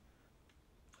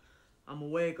 I'm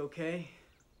awake, okay?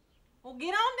 Well,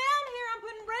 get on down here. I'm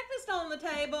putting breakfast on the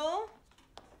table.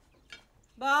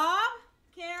 Bob?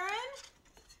 Karen?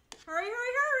 Hurry, hurry,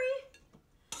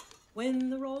 hurry. When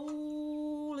the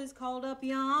roll is called up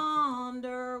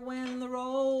yonder, when the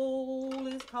roll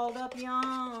is called up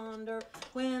yonder,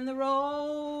 when the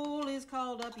roll is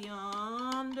called up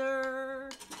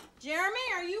yonder. Jeremy,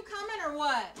 are you coming or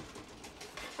what?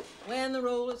 When the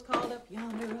roll is called up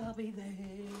yonder, I'll be there.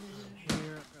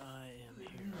 Here I am here.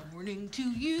 Good morning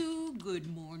to you, good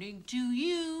morning to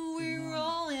you. We're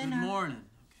all in Good morning.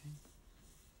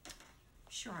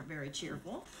 Sure aren't very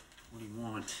cheerful. What do you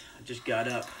want? I just got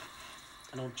up.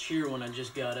 I don't cheer when I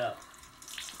just got up.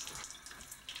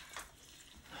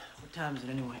 What time is it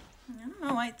anyway? I don't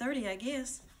know, 8:30, I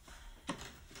guess.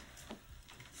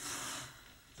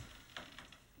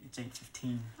 It's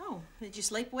 8:15. Oh, did you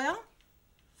sleep well?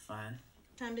 Fine.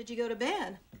 What time did you go to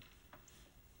bed?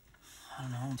 I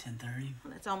don't know, 10:30.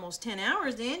 Well, that's almost 10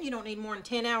 hours then. You don't need more than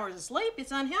 10 hours of sleep.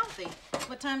 It's unhealthy.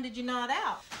 What time did you nod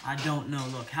out? I don't know.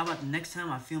 Look, how about the next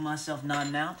time I feel myself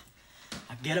nodding out,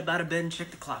 I get up out of bed and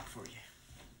check the clock for you.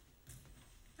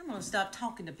 I'm gonna stop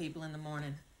talking to people in the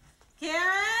morning.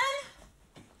 Karen?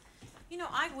 You know,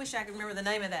 I wish I could remember the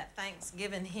name of that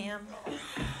Thanksgiving hymn.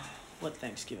 What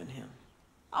Thanksgiving hymn?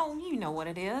 Oh, you know what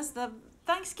it is. The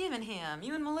Thanksgiving hymn.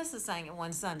 You and Melissa sang it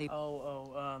one Sunday.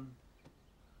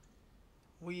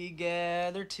 We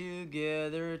gather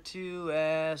together to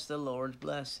ask the Lord's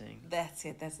blessing. That's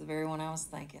it. That's the very one I was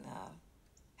thinking of.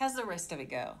 How's the rest of it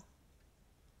go?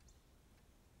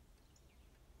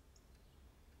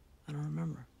 I don't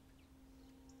remember.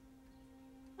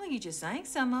 Well, you just sang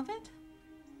some of it.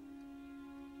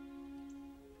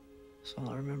 That's all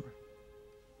I remember.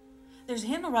 There's a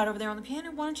hymnal right over there on the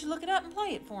piano. Why don't you look it up and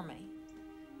play it for me?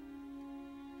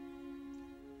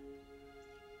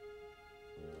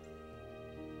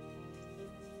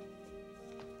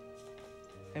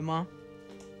 Hey, Mom.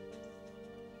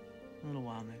 A little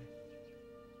while, maybe.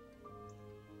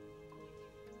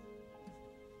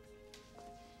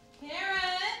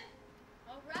 Karen!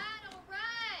 All right, all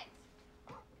right.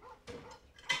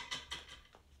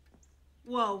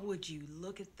 Well, would you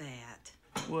look at that?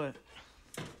 What?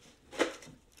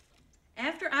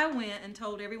 After I went and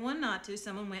told everyone not to,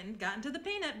 someone went and got into the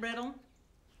peanut brittle.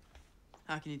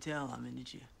 How can you tell? I mean,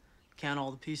 did you count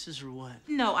all the pieces or what?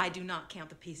 No, I do not count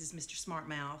the pieces, Mr.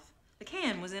 Smartmouth. The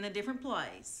can was in a different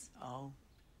place. Oh.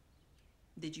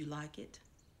 Did you like it?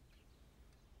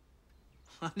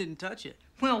 I didn't touch it.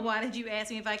 Well, why did you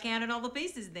ask me if I counted all the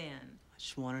pieces then? I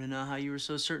just wanted to know how you were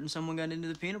so certain someone got into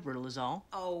the peanut brittle is all.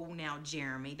 Oh, now,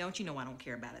 Jeremy, don't you know I don't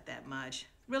care about it that much?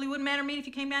 Really wouldn't matter to me if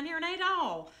you came down here and ate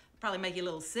all. Probably make you a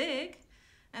little sick.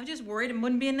 I was just worried it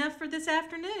wouldn't be enough for this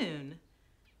afternoon.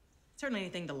 Certainly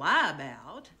anything to lie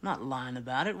about. I'm not lying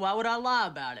about it. Why would I lie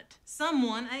about it?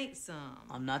 Someone ate some.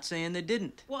 I'm not saying they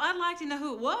didn't. Well, I'd like to know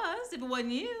who it was if it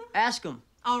wasn't you. Ask them.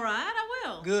 All right, I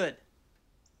will. Good.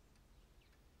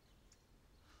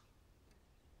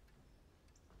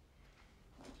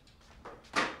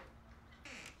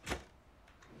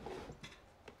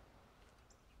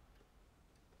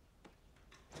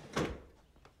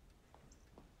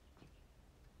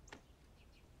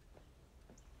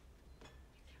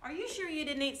 Are you sure you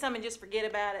didn't eat some and just forget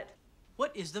about it?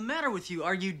 What is the matter with you?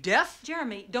 Are you deaf?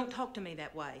 Jeremy, don't talk to me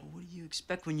that way. What do you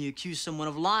expect when you accuse someone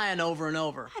of lying over and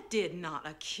over? I did not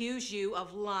accuse you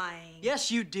of lying.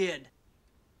 Yes, you did.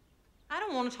 I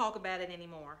don't want to talk about it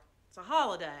anymore. It's a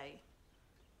holiday.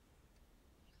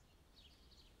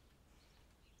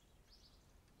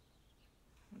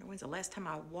 I wonder when's the last time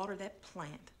I watered that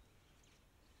plant.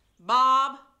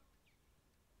 Bob?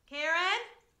 Karen?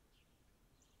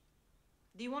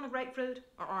 Do you want a grapefruit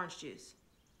or orange juice?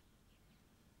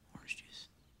 Orange juice.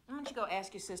 Why don't you go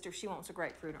ask your sister if she wants a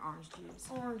grapefruit or orange juice?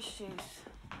 Orange juice.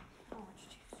 Orange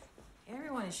juice.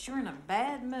 Everyone is sure in a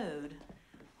bad mood.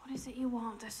 What is it you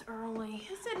want this early?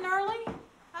 Is it early?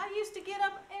 I used to get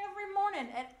up every morning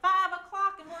at 5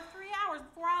 o'clock and work 3 hours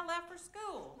before I left for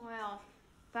school. Well,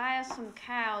 buy us some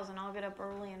cows and I'll get up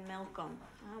early and milk them.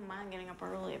 I don't mind getting up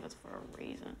early if it's for a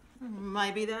reason.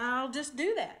 Maybe then I'll just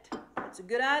do that. It's a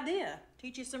good idea.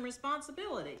 Teach you some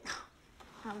responsibility.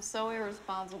 I'm so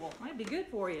irresponsible. Might be good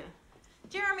for you.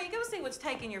 Jeremy, go see what's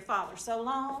taking your father so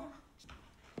long.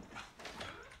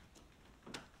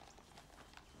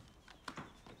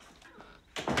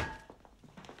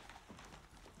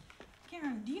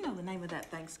 Karen, do you know the name of that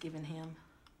Thanksgiving hymn?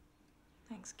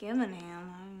 Thanksgiving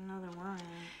ham. I didn't know there were any.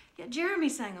 Yeah, Jeremy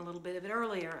sang a little bit of it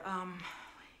earlier.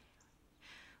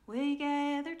 We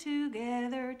gather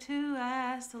together to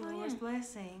ask the Lord's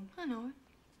blessing. I know it.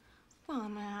 Well,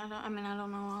 I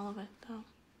don't know all of it, though.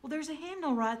 Well, there's a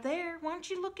hymnal right there. Why don't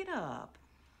you look it up?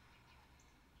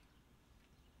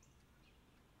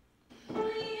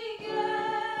 We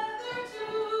gather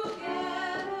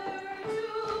together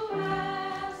to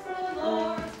ask the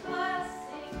Lord's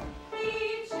blessing.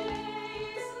 He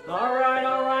chases. All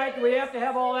right. Do we have to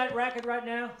have all that racket right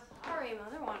now? Sorry,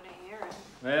 Mother wanted to hear it.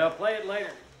 Well, play it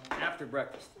later, after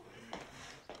breakfast.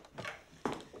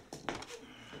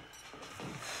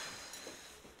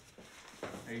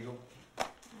 There you go.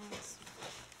 Thanks.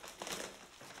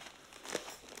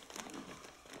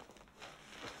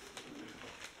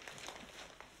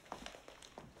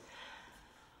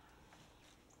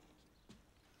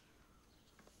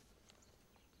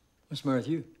 What's the matter with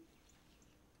you?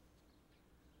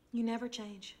 You never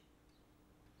change.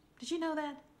 Did you know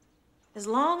that? As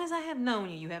long as I have known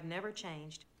you, you have never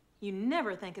changed. You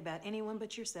never think about anyone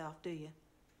but yourself, do you?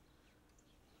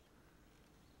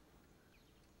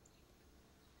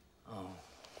 Oh,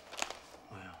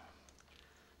 well.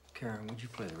 Karen, would you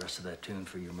play the rest of that tune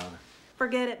for your mother?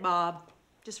 Forget it, Bob.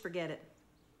 Just forget it.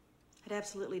 It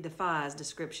absolutely defies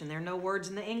description. There are no words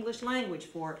in the English language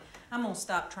for it. I'm gonna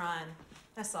stop trying.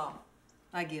 That's all.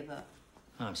 I give up.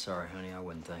 I'm sorry, honey. I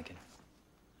wasn't thinking.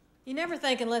 You never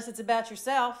think unless it's about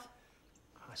yourself.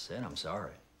 I said I'm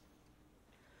sorry.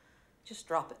 Just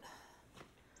drop it.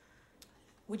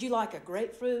 Would you like a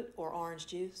grapefruit or orange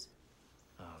juice?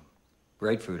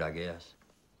 Grapefruit, I guess.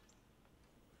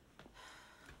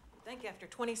 I think after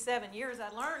 27 years I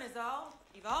learn is all.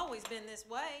 You've always been this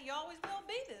way. You always will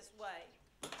be this way.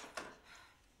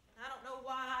 I don't know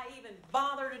why I even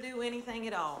bother to do anything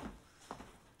at all.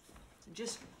 So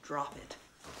just drop it.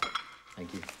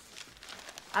 Thank you.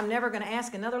 I'm never going to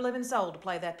ask another living soul to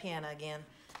play that piano again.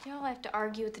 Y'all have to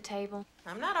argue at the table.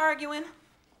 I'm not arguing.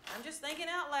 I'm just thinking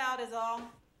out loud is all.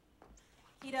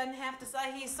 He doesn't have to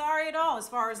say he's sorry at all as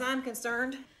far as I'm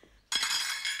concerned.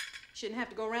 Shouldn't have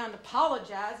to go around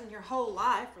apologizing your whole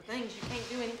life for things you can't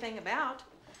do anything about.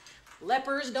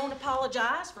 Lepers don't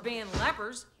apologize for being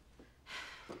lepers.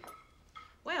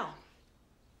 Well,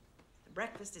 the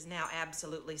breakfast is now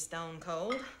absolutely stone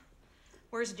cold.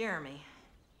 Where's Jeremy?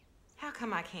 How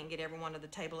come I can't get everyone to the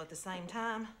table at the same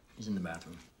time? He's in the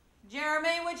bathroom.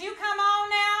 Jeremy, would you come on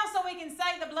now so we can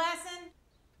say the blessing?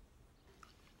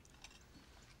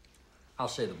 I'll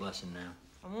say the blessing now.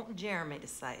 I want Jeremy to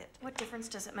say it. What difference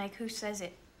does it make who says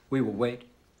it? We will wait.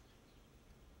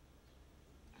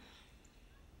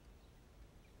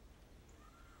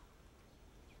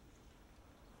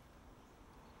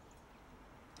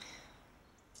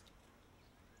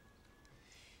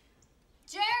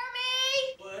 Jeremy!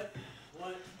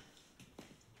 What?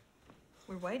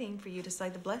 We're waiting for you to say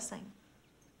the blessing.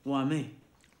 Why me?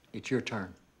 It's your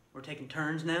turn. We're taking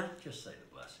turns now? Just say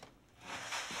the blessing.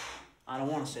 I don't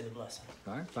want to say the blessing.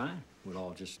 All right, fine. We'll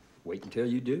all just wait until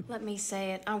you do. Let me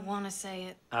say it. I want to say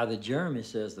it. Either Jeremy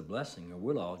says the blessing, or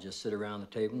we'll all just sit around the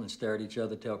table and stare at each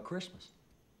other till Christmas.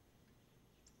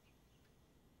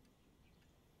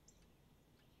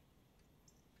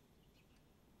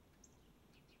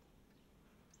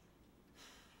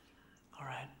 All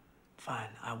right, fine.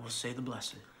 I will say the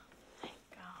blessing. Thank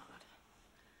God.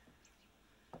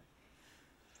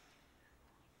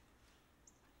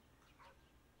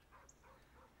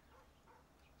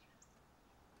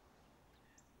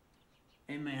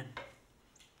 Amen.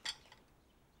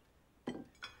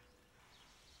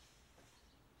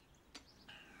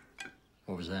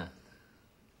 What was that?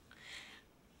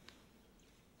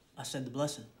 I said the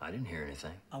blessing. I didn't hear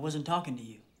anything. I wasn't talking to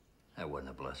you. That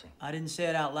wasn't a blessing. I didn't say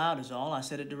it out loud is all. I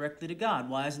said it directly to God.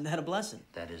 Why isn't that a blessing?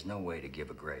 That is no way to give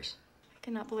a grace. I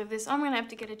cannot believe this. I'm gonna have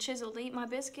to get a chisel to eat my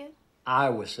biscuit. I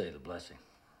will say the blessing.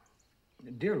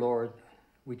 Dear Lord,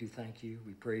 we do thank you.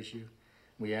 We praise you.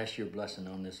 We ask your blessing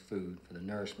on this food for the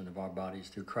nourishment of our bodies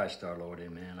through Christ our Lord.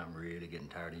 Amen. I'm really getting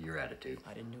tired of your attitude.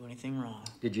 I didn't do anything wrong.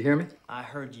 Did you hear me? I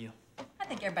heard you. I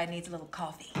think everybody needs a little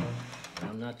coffee.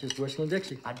 I'm not just whistling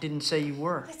Dixie. I didn't say you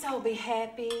were. Let's all be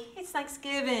happy. It's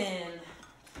Thanksgiving.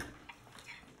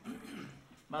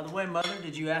 By the way, Mother,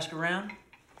 did you ask around?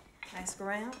 Ask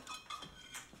around?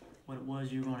 What it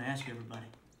was you were going to ask everybody.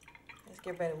 Ask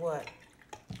everybody what?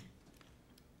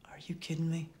 Are you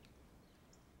kidding me?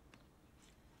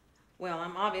 Well,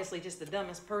 I'm obviously just the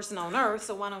dumbest person on earth,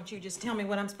 so why don't you just tell me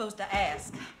what I'm supposed to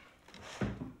ask?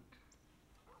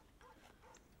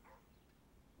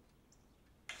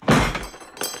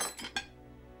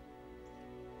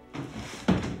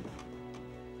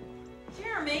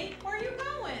 Jeremy, where are you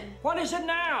going? What is it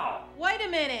now? Wait a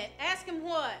minute. Ask him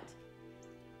what?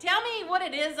 Tell me what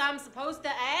it is I'm supposed to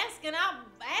ask, and I'll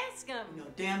ask him. You know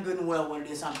damn good and well what it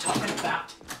is I'm talking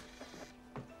about.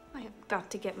 I have got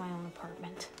to get my own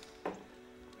apartment.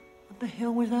 What the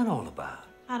hell was that all about?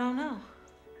 I don't know.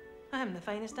 I haven't the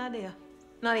faintest idea.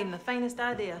 Not even the faintest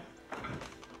idea.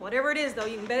 Whatever it is, though,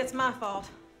 you can bet it's my fault.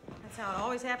 That's how it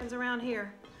always happens around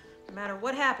here. No matter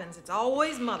what happens, it's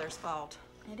always Mother's fault.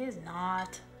 It is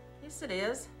not. Yes, it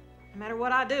is. No matter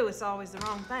what I do, it's always the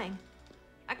wrong thing.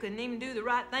 I couldn't even do the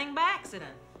right thing by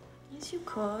accident. Yes, you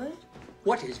could.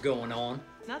 What is going on?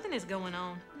 Nothing is going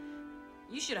on.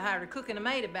 You should have hired a cook and a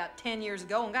maid about 10 years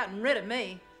ago and gotten rid of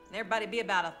me. And everybody'd be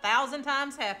about 1,000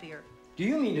 times happier. Do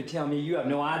you mean to tell me you have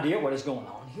no idea what is going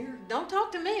on here? Don't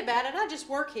talk to me about it. I just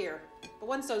work here. If I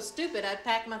wasn't so stupid, I'd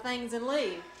pack my things and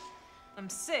leave. I'm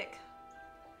sick.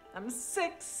 I'm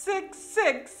sick, sick,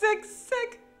 sick, sick,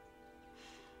 sick.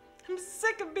 I'm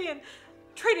sick of being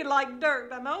treated like dirt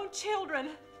by my own children.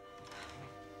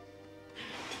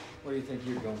 Where do you think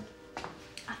you're going?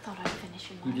 I thought I'd finish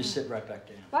in You just sit right back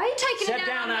down. Why are you taking it Sit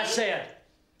down, on I me? said.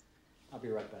 I'll be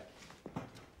right back.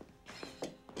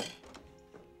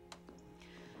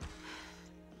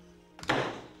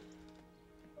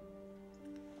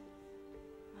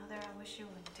 Mother, I wish you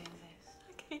wouldn't do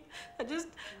this.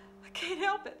 I can't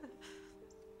help it.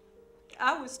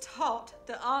 I was taught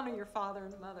to honor your father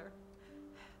and mother.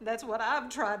 That's what I've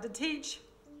tried to teach.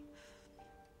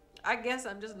 I guess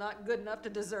I'm just not good enough to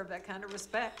deserve that kind of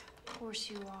respect. Of course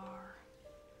you are.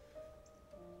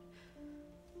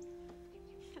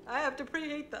 I have to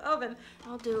preheat the oven.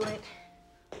 I'll do it.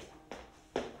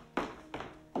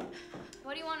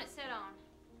 What do you want it set on?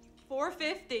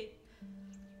 450.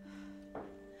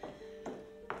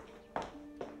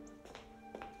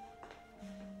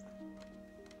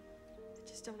 I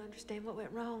just don't understand what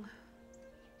went wrong.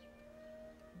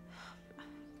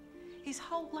 His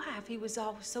whole life, he was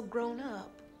always so grown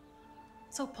up,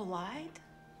 so polite.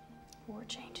 War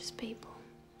changes people.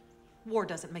 War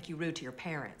doesn't make you rude to your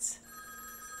parents.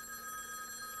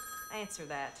 Answer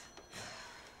that.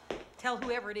 Tell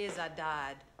whoever it is I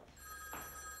died.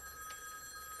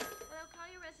 Hello,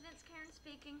 Collier Residence, Karen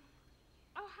speaking.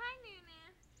 Oh, hi,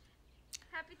 Nuna.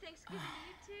 Happy Thanksgiving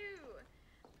to you, too.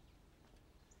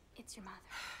 It's your mother.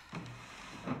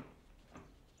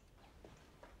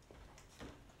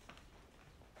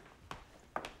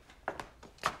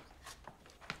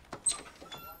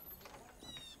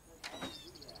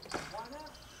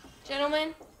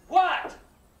 Gentlemen, What?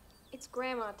 it's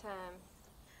grandma time.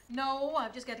 No,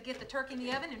 I've just got to get the turkey in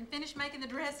the oven and finish making the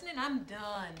dressing, and I'm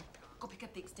done. Go pick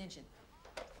up the extension.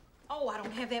 Oh, I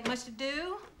don't have that much to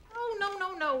do. Oh, no,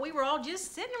 no, no. We were all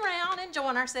just sitting around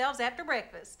enjoying ourselves after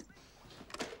breakfast.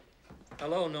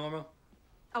 Hello, Norma.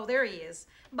 Oh, there he is.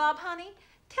 Bob, honey,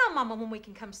 tell Mama when we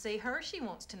can come see her. She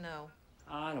wants to know.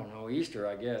 I don't know. Easter,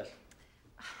 I guess.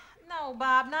 No,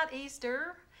 Bob, not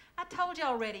Easter. I told you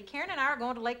already. Karen and I are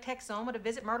going to Lake Texoma to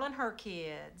visit Myrtle and her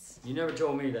kids. You never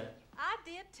told me that. I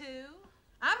did, too.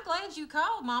 I'm glad you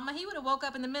called, Mama. He would have woke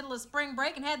up in the middle of spring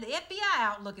break and had the FBI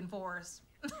out looking for us.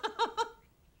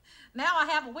 Now I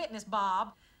have a witness,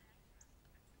 Bob.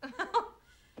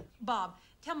 Bob,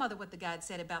 tell Mother what the guide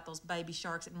said about those baby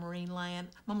sharks at Marine Land.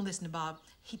 Mama, listen to Bob.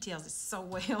 He tells it so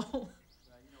well.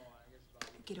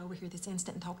 Get over here this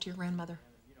instant and talk to your grandmother.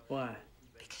 Why?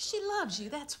 Because she loves you,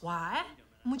 that's why.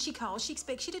 And when she calls, she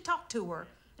expects you to talk to her.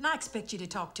 And I expect you to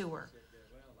talk to her.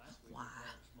 Why?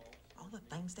 All the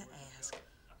things to ask.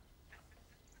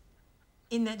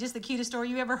 Isn't that just the cutest story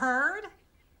you ever heard?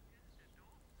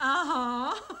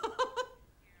 Uh-huh.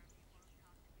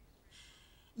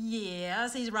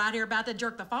 Yes, he's right here about to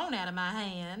jerk the phone out of my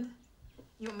hand.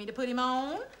 You want me to put him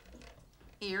on?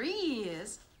 Here he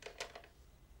is.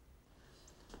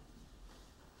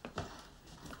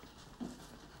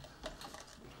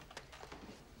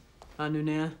 Hi,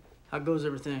 Nunez. How goes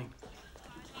everything?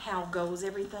 How goes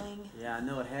everything? Yeah, I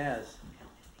know it has.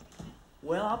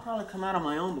 Well, I'll probably come out on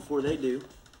my own before they do.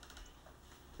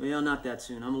 Well, not that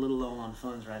soon. I'm a little low on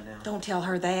funds right now. Don't tell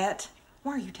her that.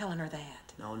 Why are you telling her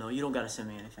that? No, you don't gotta send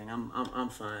me anything. I'm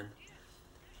fine.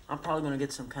 I'm probably gonna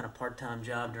get some kind of part-time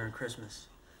job during Christmas.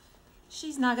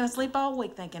 She's not gonna sleep all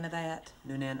week thinking of that.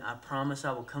 Noonan, I promise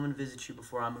I will come and visit you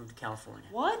before I move to California.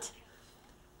 What?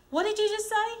 What did you just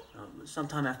say?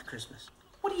 Sometime after Christmas.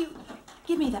 What do you...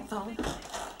 Give me that phone.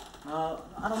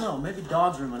 I don't know. Maybe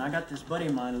dog grooming. I got this buddy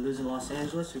of mine who lives in Los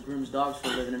Angeles who grooms dogs for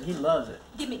a living, and he loves it.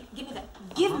 Give me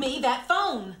that. Give me that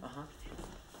phone.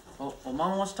 Well,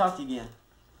 Mama wants to talk to you again.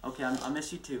 Okay, I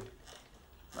miss you too.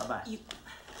 Bye-bye.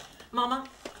 Mama?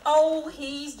 Oh,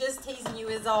 he's just teasing you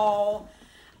is all.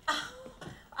 I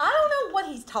don't know what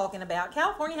he's talking about.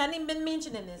 California hadn't even been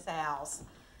mentioned in this house.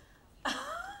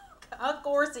 Of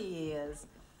course he is.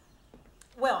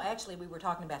 Well, actually, we were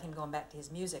talking about him going back to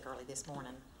his music early this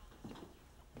morning.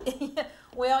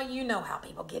 Well, you know how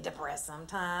people get depressed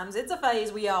sometimes. It's a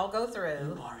phase we all go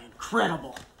through. You are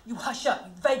incredible. You hush up,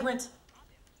 you vagrant.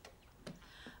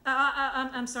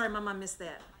 I'm sorry, Mama, I missed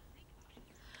that.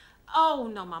 Oh,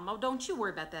 no, Mama, don't you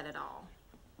worry about that at all.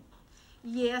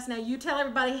 Yes, now you tell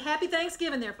everybody Happy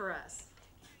Thanksgiving there for us.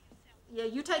 Yeah,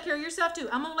 you take care of yourself, too.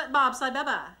 I'm going to let Bob say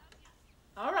bye-bye.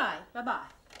 All right,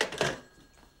 bye-bye.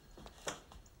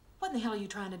 What in the hell are you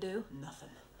trying to do? Nothing.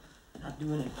 Not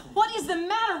doing anything. What is the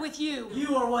matter with you?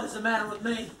 You are what is the matter with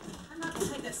me. I'm not going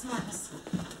to take that smartness.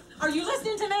 Are you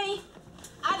listening to me?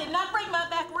 I did not break my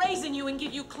back raising you and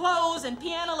give you clothes and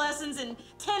piano lessons and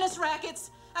tennis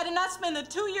rackets. I did not spend the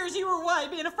 2 years you were away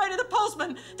being afraid of the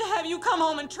postman to have you come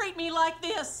home and treat me like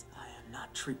this. I am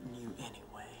not treating you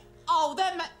anyway. Oh,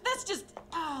 that's just...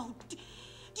 Oh,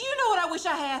 do you know what I wish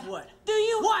I had? What? Do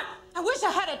you? What? I wish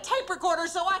I had a tape recorder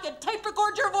so I could tape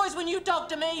record your voice when you talk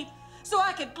to me. So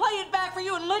I could play it back for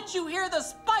you and let you hear the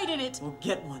spite in it. Well,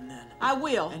 get one then. I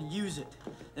will. And use it.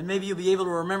 And maybe you'll be able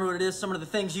to remember what it is, some of the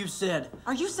things you've said.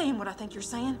 Are you saying what I think you're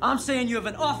saying? I'm saying you have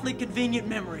an awfully convenient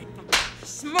memory.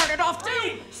 Smarted off too.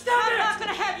 Hey, stop it! I'm not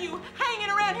gonna have you hanging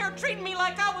around here treating me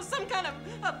like I was some kind of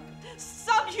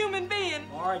subhuman being.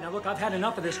 All right, now look, I've had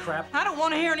enough of this crap. I don't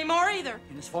want to hear any more either.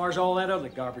 And as far as all that other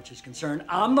garbage is concerned,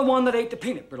 I'm the one that ate the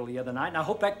peanut brittle the other night, and I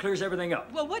hope that clears everything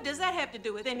up. Well, what does that have to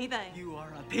do with anything? You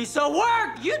are a piece of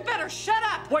work! You'd better shut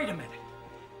up. Wait a minute.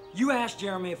 You asked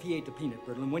Jeremy if he ate the peanut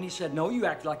brittle, and when he said no, you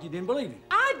acted like you didn't believe him.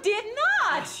 I did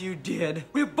not. Yes, you did.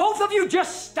 Will both of you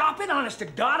just stop it? Honest to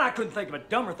God, I couldn't think of a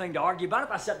dumber thing to argue about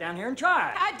if I sat down here and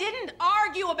tried. I didn't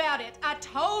argue about it. I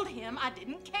told him I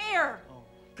didn't care. Oh,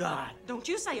 God. Don't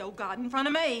you say, oh, God, in front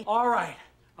of me. All right.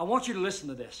 I want you to listen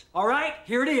to this. All right?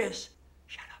 Here it is.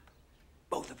 Shut up.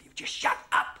 Both of you, just shut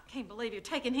up. Can't believe you're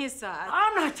taking his side.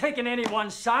 I'm not taking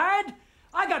anyone's side.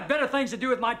 I got better things to do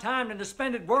with my time than to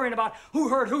spend it worrying about who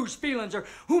hurt whose feelings or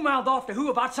who mouthed off to who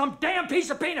about some damn piece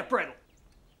of peanut brittle.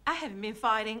 I haven't been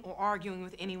fighting or arguing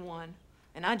with anyone,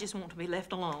 and I just want to be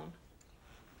left alone.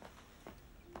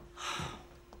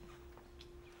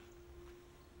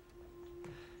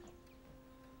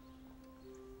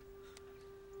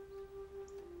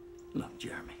 Look,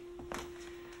 Jeremy,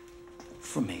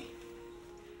 for me,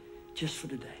 just for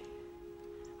today,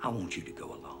 I want you to go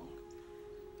along.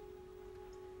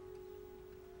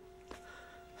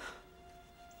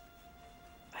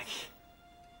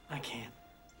 I can't.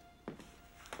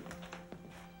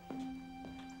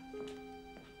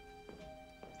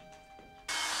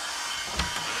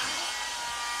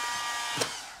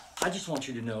 I just want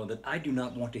you to know that I do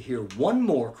not want to hear one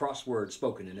more cross word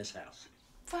spoken in this house.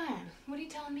 Fine. What are you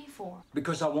telling me for?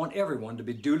 Because I want everyone to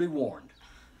be duly warned.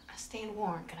 I stand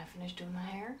warned. Can I finish doing my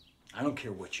hair? I don't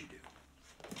care what you do.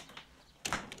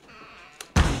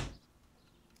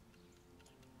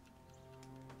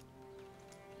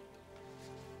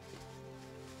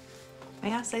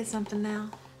 May I say something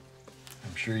now?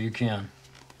 I'm sure you can.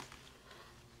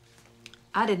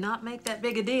 I did not make that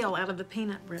big a deal out of the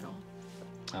peanut brittle.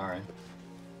 All right.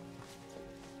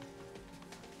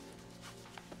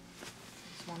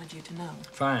 Just wanted you to know.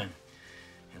 Fine.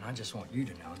 And I just want you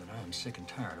to know that I am sick and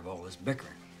tired of all this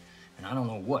bickering. And I don't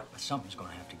know what, but something's going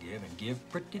to have to give, and give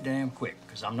pretty damn quick,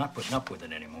 because I'm not putting up with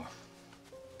it anymore.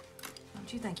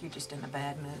 Don't you think you're just in a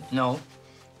bad mood? No.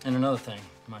 And another thing,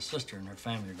 my sister and her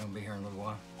family are gonna be here in a little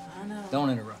while. I know. Don't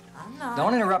interrupt. I'm not.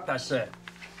 Don't interrupt, I said.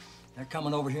 They're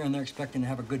coming over here and they're expecting to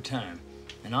have a good time.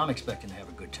 And I'm expecting to have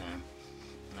a good time.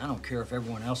 And I don't care if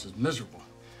everyone else is miserable.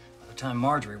 By the time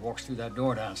Marjorie walks through that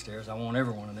door downstairs, I want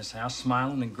everyone in this house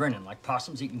smiling and grinning like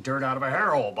possums eating dirt out of a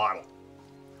hair oil bottle.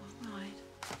 All right.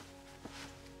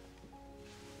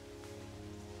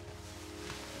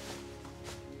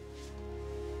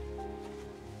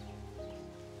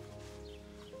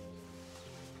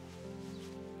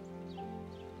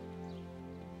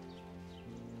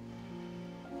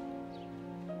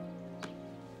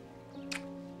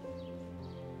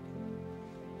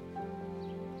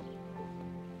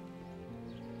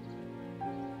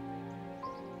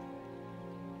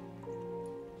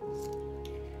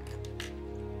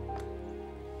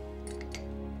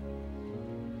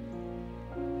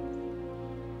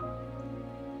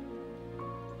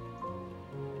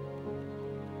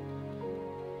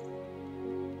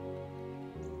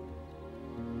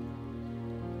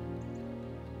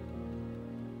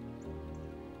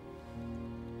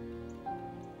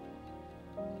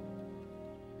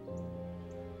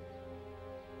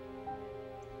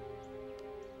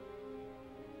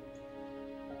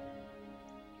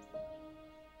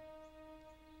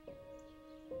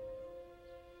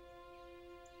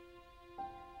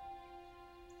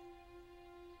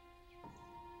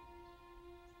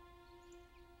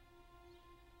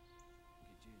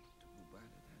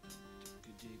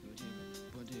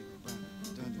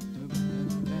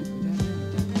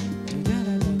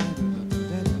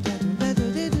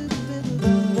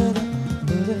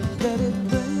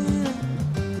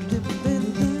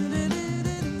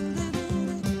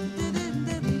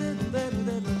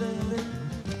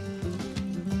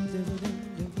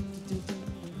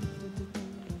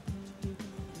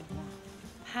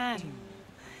 Had.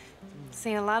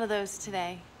 Seen a lot of those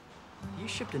today. You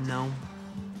shipped a gnome?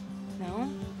 No?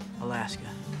 Alaska.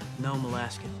 Gnome,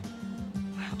 Alaska.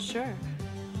 Well, sure.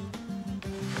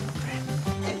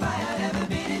 If I had ever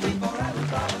been in before, I would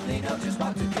probably know just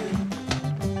what to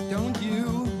do. Don't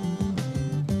you?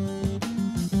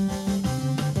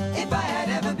 If I had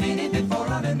ever been in before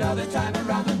on another time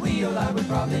around the wheel, I would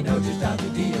probably know just how to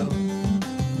deal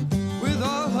with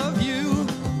all of you.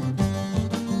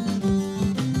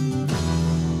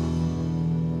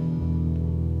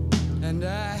 And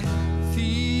I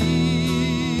feel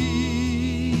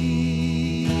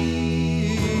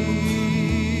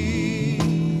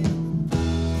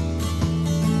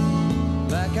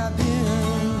like I've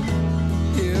been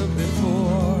here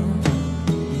before.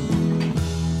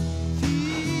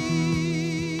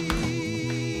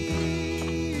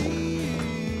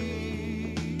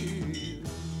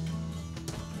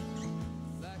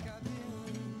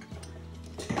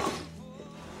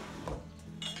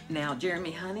 Now,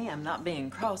 Jeremy, honey, I'm not being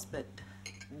cross, but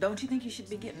don't you think you should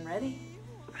be getting ready?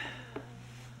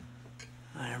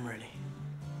 I am ready.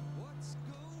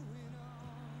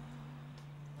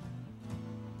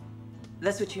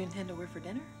 That's what you intend to wear for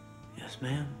dinner? Yes,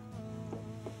 ma'am.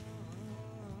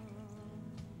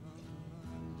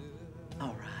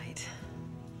 All right.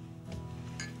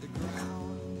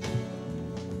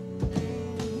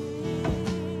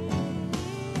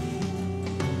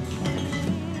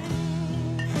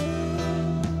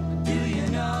 Do you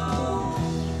know?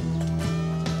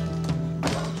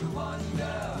 Don't you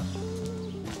wonder?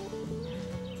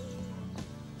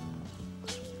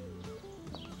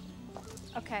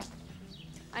 Okay.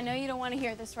 I know you don't want to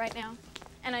hear this right now.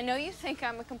 And I know you think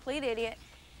I'm a complete idiot.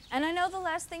 And I know the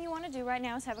last thing you want to do right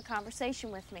now is have a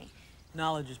conversation with me.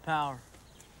 Knowledge is power.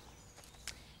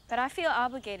 But I feel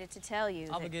obligated to tell you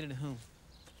Obligated to whom?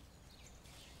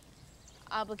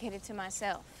 obligated to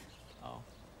myself. Oh.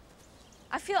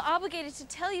 I feel obligated to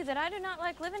tell you that I do not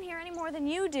like living here any more than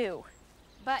you do.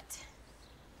 But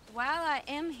while I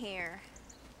am here,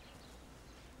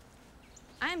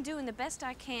 I am doing the best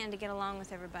I can to get along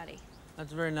with everybody.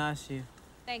 That's very nice of you.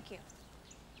 Thank you.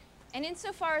 And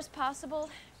insofar as possible,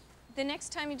 the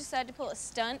next time you decide to pull a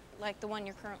stunt like the one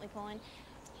you're currently pulling,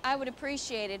 I would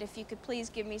appreciate it if you could please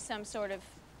give me some sort of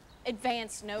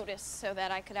advance notice so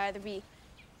that I could either be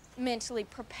mentally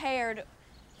prepared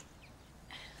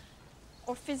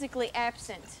or physically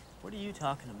absent. What are you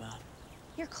talking about?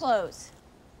 Your clothes.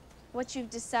 What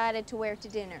you've decided to wear to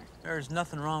dinner. There is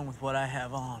nothing wrong with what I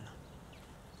have on.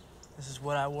 This is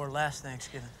what I wore last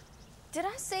Thanksgiving. Did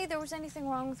I say there was anything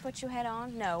wrong with what you had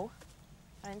on? No,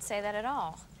 I didn't say that at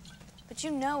all. But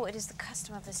you know it is the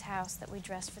custom of this house that we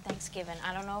dress for Thanksgiving.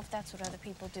 I don't know if that's what other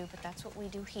people do, but that's what we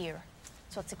do here.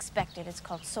 It's what's expected. It's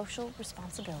called social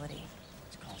responsibility.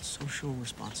 It's called social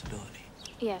responsibility.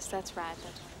 Yes, that's right.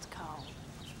 That's what it's called.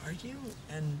 Are you,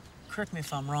 and correct me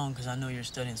if I'm wrong, because I know you're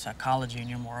studying psychology and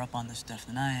you're more up on this stuff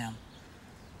than I am,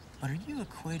 but are you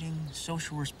equating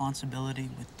social responsibility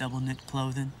with double-knit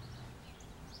clothing?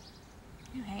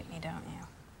 You hate me, don't you?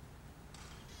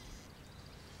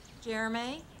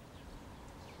 Jeremy?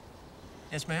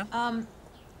 Yes, ma'am?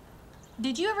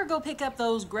 Did you ever go pick up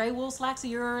those gray wool slacks of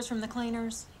yours from the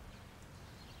cleaners?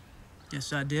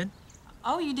 Yes, I did.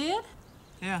 Oh, you did?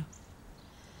 Yeah.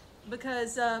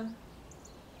 Because,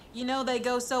 you know they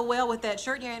go so well with that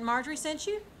shirt your Aunt Marjorie sent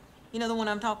you? You know the one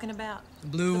I'm talking about? The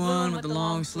blue one with the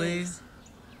long sleeves?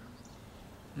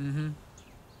 Mm-hmm.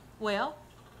 Well,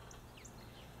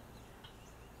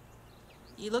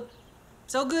 you look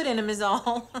so good in them is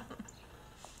all.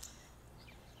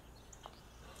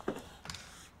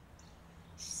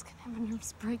 She's gonna have a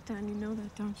nervous breakdown, you know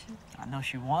that, don't you? I know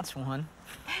she wants one.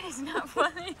 That is not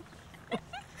funny. I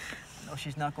know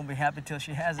she's not gonna be happy till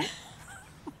she has it.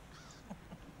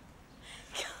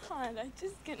 God, I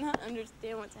just cannot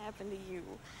understand what's happened to you.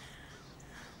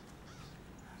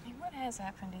 I mean, what has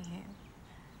happened to you?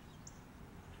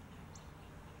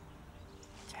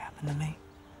 What's happened to me?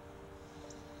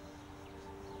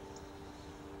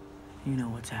 You know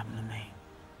what's happened to me.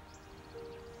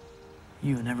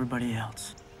 You and everybody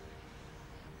else.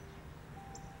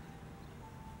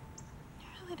 You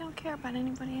really don't care about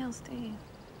anybody else, do you?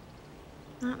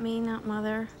 Not me, not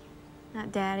Mother,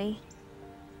 not Daddy.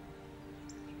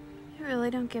 You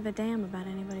really don't give a damn about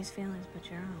anybody's feelings but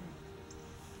your own.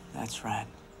 That's right.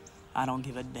 I don't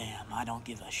give a damn. I don't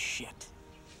give a shit.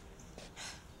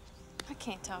 I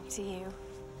can't talk to you.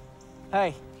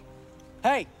 Hey.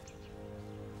 Hey!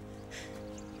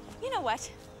 You know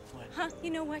what? What? Huh?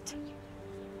 You know what?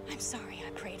 I'm sorry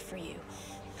I prayed for you.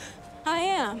 I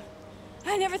am.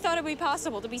 I never thought it would be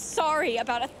possible to be sorry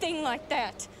about a thing like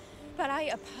that. But I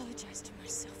apologize to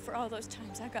myself for all those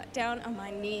times I got down on my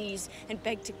knees and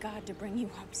begged to God to bring you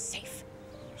home safe.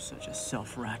 You're such a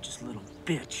self-righteous little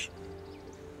bitch.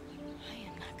 I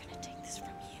am not gonna take this from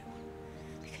you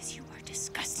because you are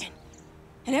disgusting.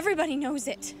 And everybody knows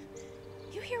it.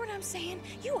 You hear what I'm saying?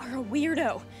 You are a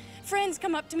weirdo. Friends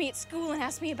come up to me at school and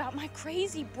ask me about my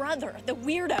crazy brother, the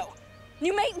weirdo.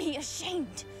 You make me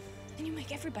ashamed. And you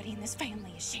make everybody in this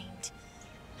family ashamed.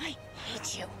 I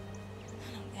hate you.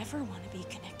 I don't ever want to be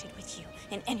connected with you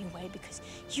in any way because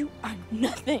you are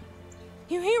nothing.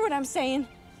 You hear what I'm saying?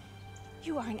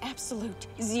 You are an absolute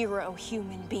zero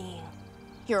human being.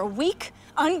 You're a weak,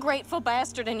 ungrateful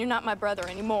bastard and you're not my brother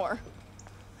anymore.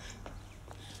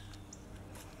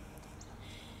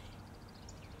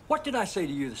 What did I say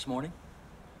to you this morning?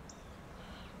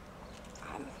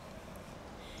 You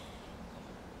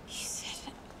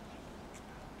said...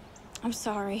 I'm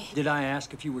sorry. Did I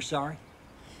ask if you were sorry?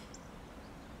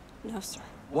 No, sir.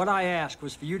 What I asked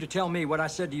was for you to tell me what I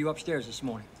said to you upstairs this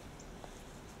morning.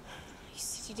 You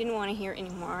said you didn't want to hear any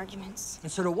more arguments.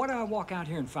 And so what did I walk out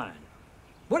here and find?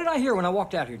 What did I hear when I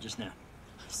walked out here just now?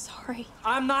 I'm sorry.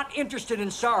 I'm not interested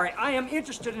in sorry. I am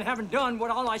interested in having done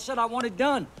what all I said I wanted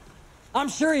done. I'm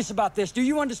serious about this. Do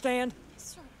you understand?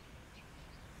 Yes, sir.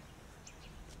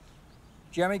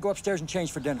 Jeremy, go upstairs and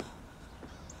change for dinner.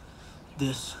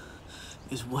 This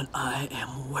is what I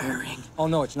am wearing. Oh,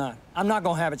 no, it's not. I'm not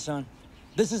gonna have it, son.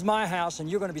 This is my house, and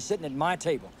you're gonna be sitting at my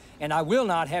table. And I will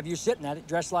not have you sitting at it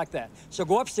dressed like that. So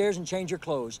go upstairs and change your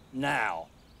clothes now.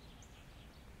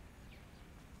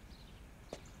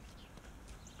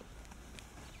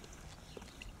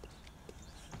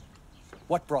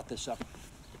 What brought this up?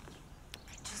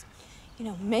 You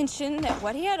know, mention that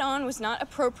what he had on was not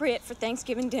appropriate for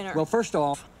Thanksgiving dinner. Well, first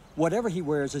off, whatever he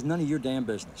wears is none of your damn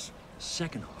business.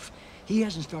 Second off, he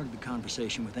hasn't started the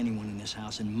conversation with anyone in this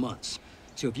house in months.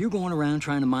 So if you're going around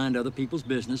trying to mind other people's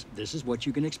business, this is what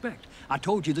you can expect. I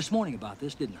told you this morning about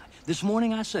this, didn't I? This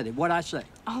morning I said it. What'd I say?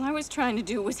 All I was trying to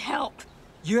do was help.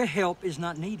 Your help is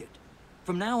not needed.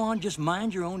 From now on, just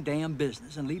mind your own damn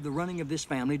business and leave the running of this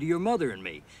family to your mother and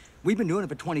me. We've been doing it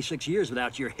for 26 years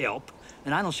without your help,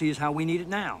 and I don't see as how we need it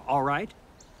now, all right?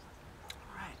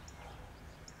 All right.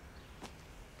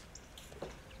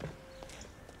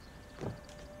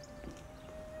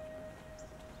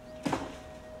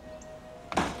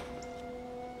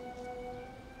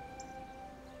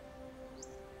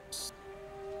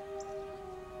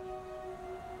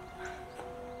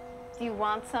 Do you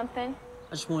want something?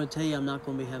 I just want to tell you I'm not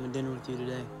going to be having dinner with you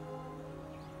today.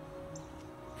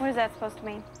 What is that supposed to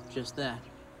mean? Just that.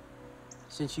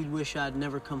 Since you'd wish I'd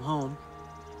never come home,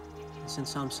 and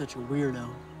since I'm such a weirdo,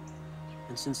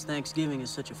 and since Thanksgiving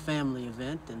is such a family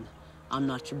event, and I'm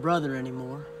not your brother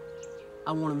anymore,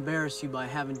 I won't embarrass you by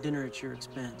having dinner at your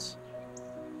expense.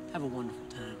 Have a wonderful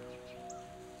time.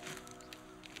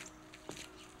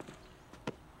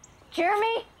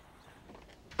 Jeremy?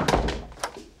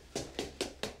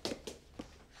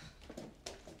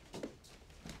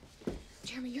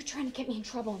 Jeremy, you're trying to get me in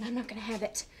trouble, and I'm not gonna have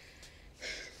it.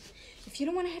 If you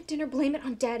don't want to have dinner, blame it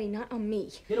on Daddy, not on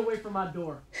me. Get away from my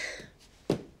door.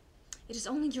 It is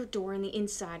only your door on the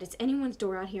inside. It's anyone's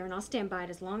door out here, and I'll stand by it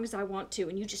as long as I want to,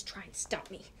 and you just try and stop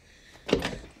me.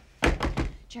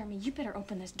 Jeremy, you better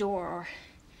open this door, or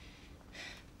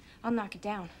I'll knock it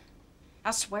down.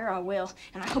 I swear I will,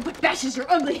 and I hope it bashes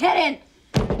your ugly head in.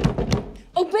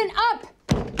 Open up!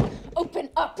 Open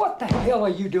up! What the hell are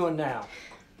you doing now?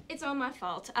 It's all my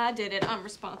fault. I did it. I'm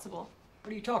responsible.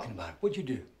 What are you talking about? What'd you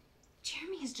do?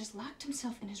 Jeremy has just locked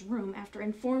himself in his room after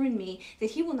informing me that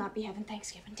he will not be having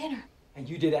Thanksgiving dinner. And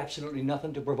you did absolutely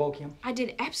nothing to provoke him? I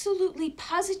did absolutely,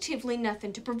 positively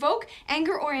nothing to provoke,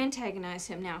 anger, or antagonize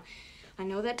him. Now, I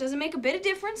know that doesn't make a bit of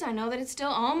difference. I know that it's still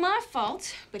all my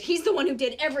fault, but he's the one who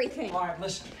did everything. All right,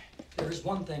 listen. There is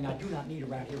one thing I do not need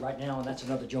around here right now, and that's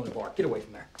another Joan of Arc. Get away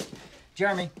from there.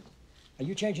 Jeremy, are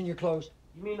you changing your clothes?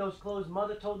 You mean those clothes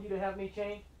Mother told you to have me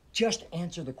change? Just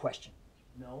answer the question.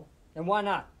 No. And why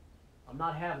not? I'm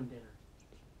not having dinner.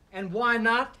 And why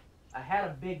not? I had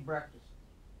a big breakfast.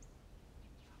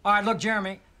 All right, look,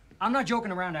 Jeremy, I'm not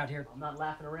joking around out here. I'm not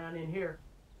laughing around in here.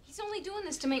 He's only doing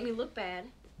this to make me look bad.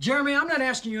 Jeremy, I'm not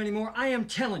asking you anymore. I am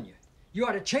telling you. You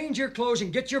ought to change your clothes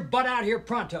and get your butt out here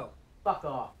pronto. Fuck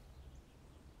off.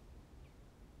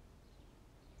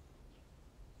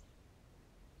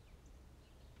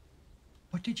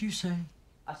 What did you say?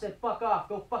 I said fuck off.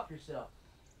 Go fuck yourself.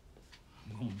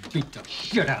 I'm gonna beat the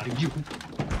shit out of you.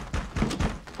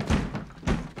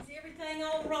 Is everything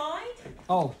all right?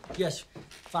 Oh, yes,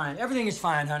 fine. Everything is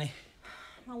fine, honey.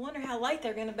 I wonder how late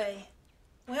they're gonna be.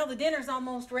 Well, the dinner's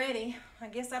almost ready. I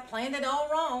guess I planned it all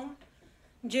wrong.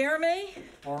 Jeremy?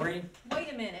 Maureen?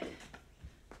 Wait a minute.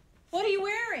 What are you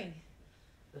wearing?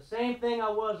 The same thing I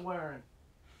was wearing.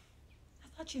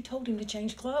 I thought you told him to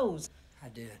change clothes. I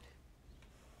did.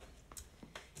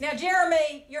 Now,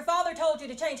 Jeremy, your father told you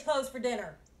to change clothes for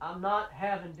dinner. I'm not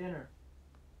having dinner.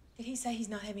 Did he say he's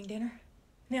not having dinner?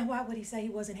 Now, why would he say he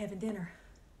wasn't having dinner?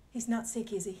 He's not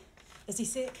sick, is he? Is he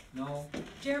sick? No.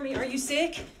 Jeremy, are you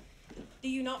sick? Do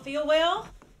you not feel well?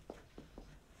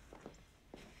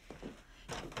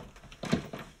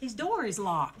 His door is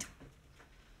locked.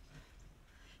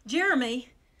 Jeremy,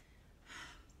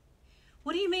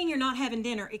 what do you mean you're not having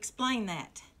dinner? Explain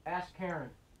that. Ask Karen.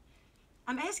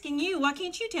 I'm asking you. Why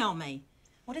can't you tell me?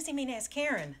 What does he mean, ask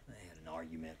Karen? They had an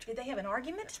argument. Did they have an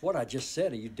argument? That's what I just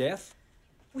said. Are you deaf?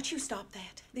 Would you stop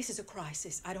that? This is a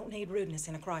crisis. I don't need rudeness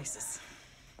in a crisis.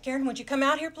 Karen, would you come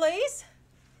out here, please?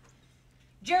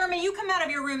 Jeremy, you come out of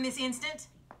your room this instant.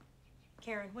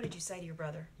 Karen, what did you say to your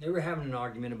brother? They were having an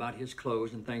argument about his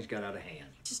clothes and things got out of hand.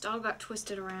 Just all got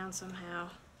twisted around somehow.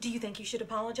 Do you think you should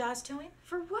apologize to him?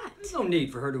 For what? There's no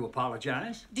need for her to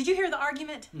apologize. Did you hear the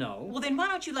argument? No. Well, then why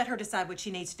don't you let her decide what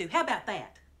she needs to do? How about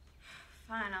that?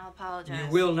 Fine, I'll apologize.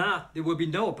 You will not. There will be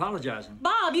no apologizing.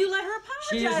 Bob, you let her apologize.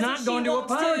 She is not if going she to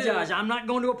wants apologize. I'm not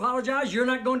going to apologize. You're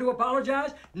not going to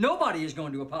apologize. Nobody is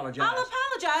going to apologize. I'll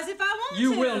apologize if I want to.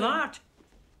 You will not.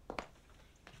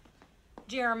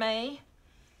 Jeremy,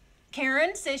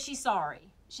 Karen says she's sorry.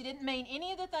 She didn't mean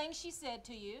any of the things she said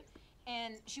to you,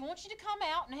 and she wants you to come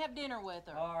out and have dinner with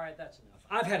her. All right, that's enough.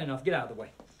 I've had enough. Get out of the way.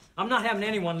 I'm not having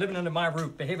anyone living under my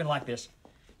roof behaving like this.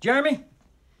 Jeremy,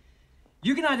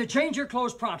 you can either change your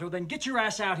clothes pronto, then get your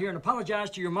ass out here and apologize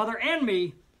to your mother and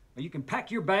me, or you can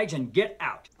pack your bags and get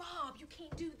out. Bob, you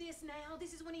can't do this now.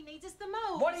 This is when he needs us the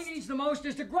most. What he needs the most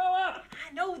is to grow up.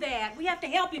 I know that. We have to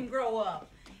help him grow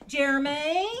up.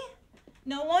 Jeremy,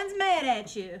 no one's mad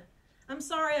at you. I'm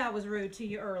sorry I was rude to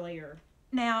you earlier.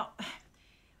 Now,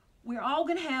 we're all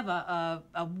going to have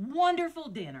a wonderful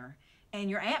dinner. And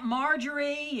your Aunt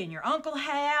Marjorie and your Uncle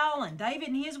Hal and David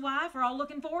and his wife are all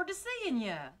looking forward to seeing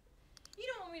you. You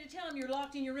don't want me to tell him you're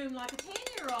locked in your room like a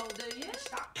 10-year-old, do you?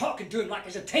 Stop talking to him like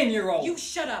he's a 10-year-old. You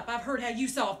shut up. I've heard how you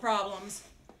solve problems.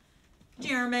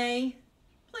 Jeremy,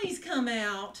 please come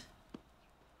out.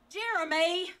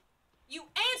 Jeremy, you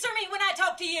answer me when I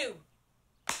talk to you.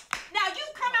 Now you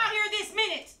come out here this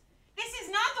minute. This is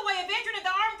not the way a veteran of the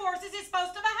armed forces is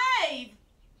supposed to behave.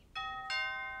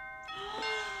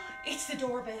 It's the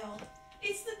doorbell.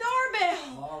 It's the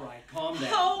doorbell. All right, calm down.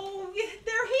 Oh,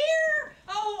 they're here.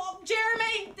 Oh,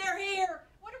 Jeremy, they're here.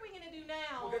 What are we going to do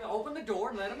now? We're going to open the door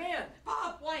and let him in.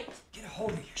 Bob, wait. Get a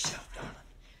hold of yourself, darling.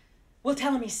 We'll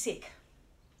tell him he's sick.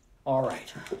 All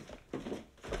right.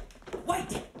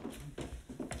 Wait.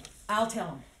 I'll tell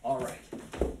him. All right.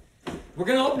 We're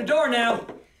going to open the door now.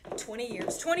 20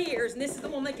 years, and this is the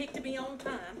one they picked to be on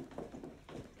time.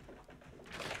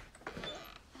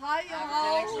 Hi,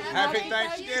 y'all. Happy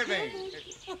Thanksgiving.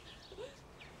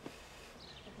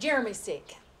 Jeremy's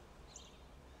sick.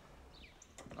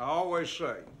 I always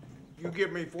say, you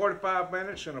give me 45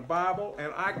 minutes in a Bible,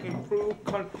 and I can prove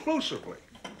conclusively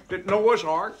that Noah's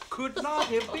Ark could not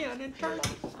have been in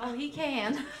Turkey. Oh, he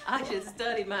can. I should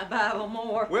study my Bible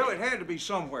more. Well, it had to be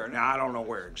somewhere. Now, I don't know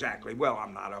where exactly. Well,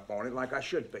 I'm not up on it like I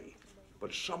should be.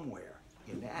 But somewhere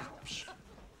in the Alps.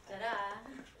 Ta-da.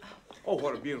 Oh,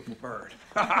 what a beautiful bird.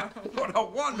 What a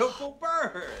wonderful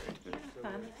bird.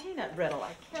 Find the peanut brittle.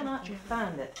 I cannot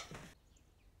find it.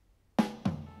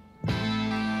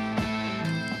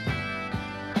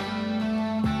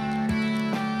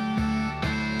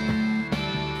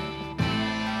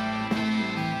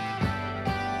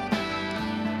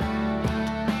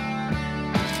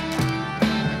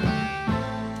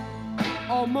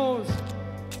 Almost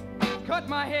cut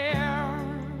my hair.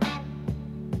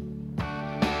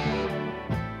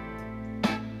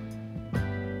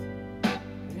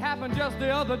 It happened just the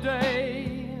other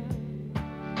day.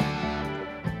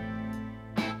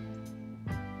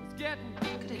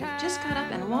 Could he have just got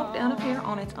up and walked out of here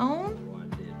on its own?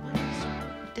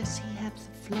 Does he have the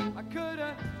flu?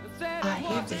 I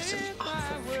hear there's some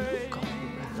awful flu going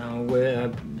around. No,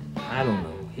 well, I don't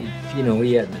know. He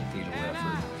hadn't been feeling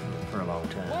well for a long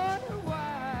time.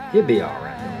 He'll be all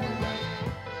right. Don't worry about it.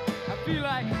 I feel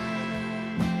like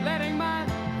letting my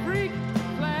freak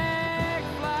flag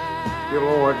fly. Dear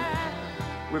Lord,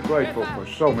 we're grateful for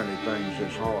so many things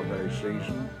this holiday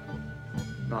season,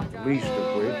 not the least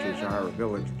of which is our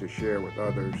ability to share with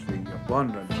others the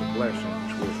abundance of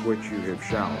blessings with which you have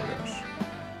showered us.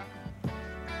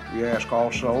 We ask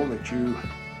also that you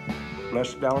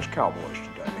bless the Dallas Cowboys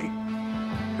today.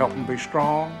 Help them be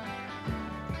strong,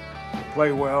 to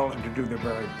play well, and to do their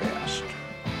very best.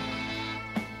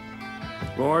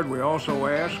 Lord, we also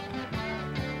ask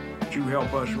that you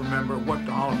help us remember what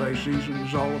the holiday season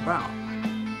is all about,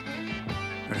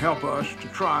 and help us to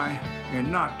try and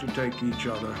not to take each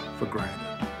other for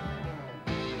granted,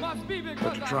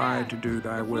 but to try to do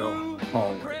thy will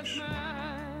always.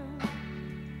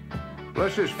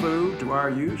 Bless this food to our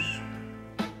use,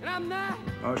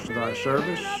 us to thy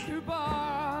service.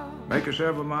 Make us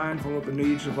ever mindful of the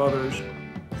needs of others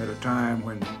at a time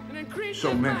when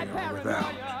so many are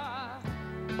without.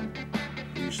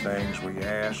 These things we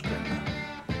ask in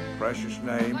the precious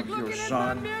name of your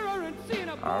Son,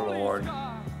 our Lord,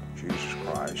 Jesus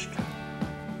Christ.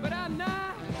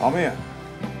 Amen.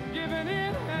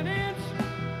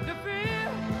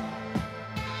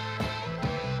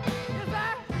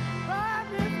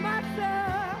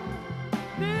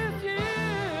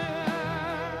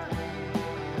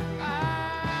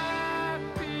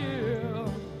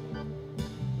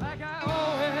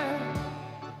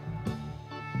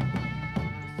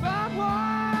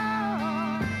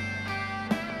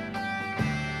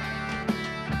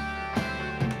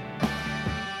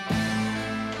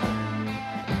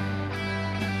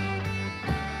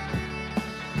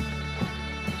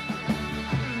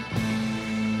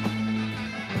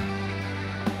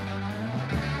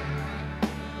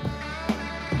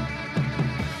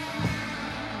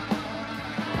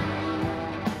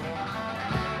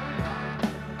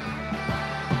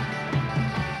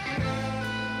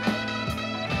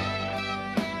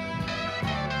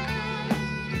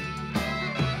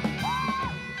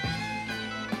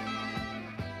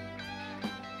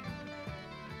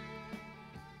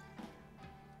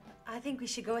 I think we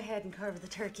should go ahead and carve the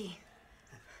turkey.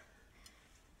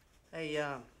 Hey,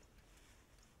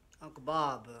 Uncle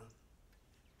Bob,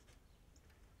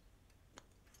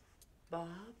 Bob?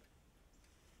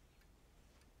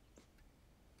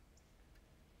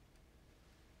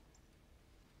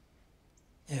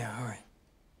 Yeah, all right.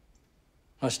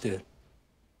 Let's do it.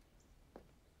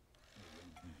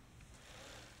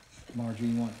 Marjorie,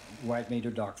 you want white meat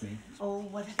or dark meat? Oh,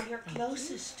 whatever you're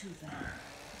closest to that.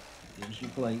 Here's your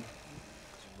plate.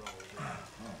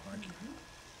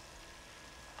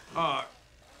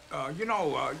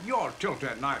 You ought to tilt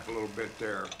that knife a little bit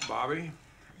there, Bobby.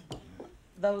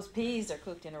 Those peas are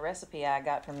cooked in a recipe I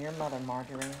got from your mother,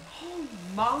 Marjorie. Oh,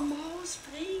 Mama's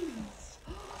peas.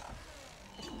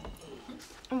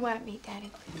 White meat,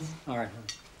 Daddy, please. All right.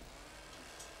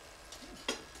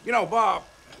 You know, Bob,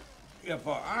 if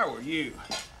I were you,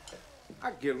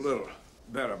 I'd get a little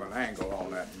better of an angle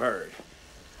on that bird.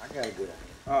 I got a good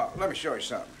idea. Let me show you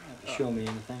something. Show me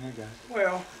anything I got.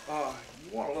 Well,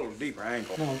 you want a little deeper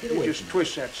angle. No, get you away just from me.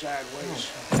 twist that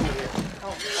sideways.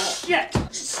 Oh, shit!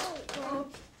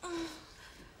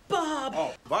 Bob!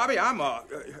 Oh, Bobby,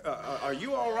 are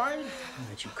you all right? Why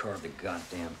don't you carve the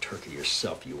goddamn turkey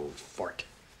yourself, you old fart?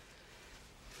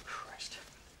 Christ.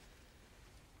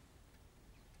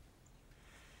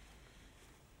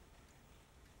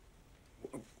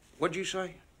 What'd you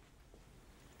say?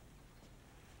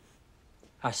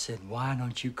 I said, why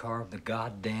don't you carve the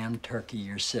goddamn turkey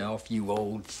yourself, you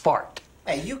old fart?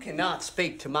 Hey, you cannot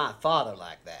speak to my father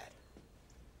like that.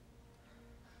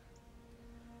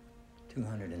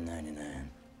 $299.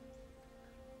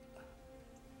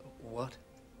 What?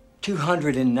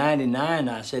 299,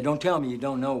 I said. Don't tell me you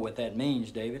don't know what that means,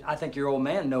 David. I think your old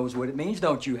man knows what it means,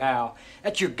 don't you, Hal?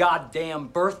 That's your goddamn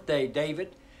birthday,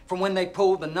 David. From when they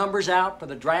pulled the numbers out for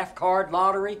the draft card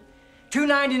lottery.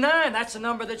 299, that's the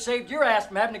number that saved your ass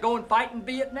from having to go and fight in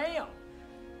Vietnam.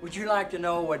 Would you like to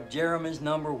know what Jeremy's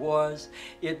number was?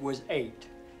 It was 8.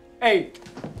 8.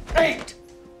 8!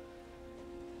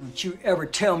 Don't you ever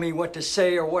tell me what to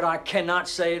say or what I cannot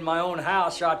say in my own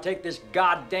house, or I'll take this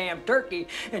goddamn turkey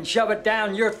and shove it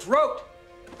down your throat.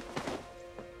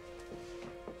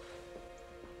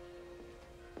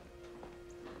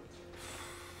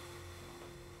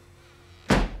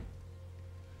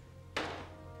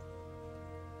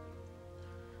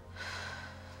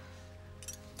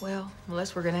 Well,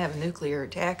 unless we're gonna have a nuclear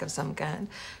attack of some kind,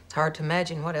 it's hard to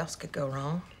imagine what else could go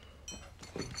wrong.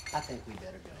 I think we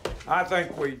better go. I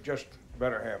think we just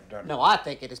better have done it. No, I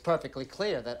think it is perfectly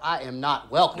clear that I am not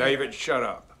welcome. David, shut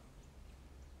up.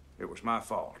 It was my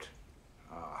fault.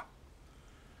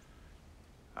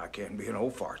 I can be an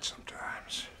old fart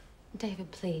sometimes.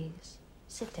 David, please,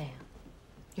 sit down.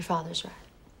 Your father's right.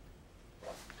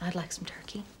 I'd like some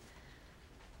turkey.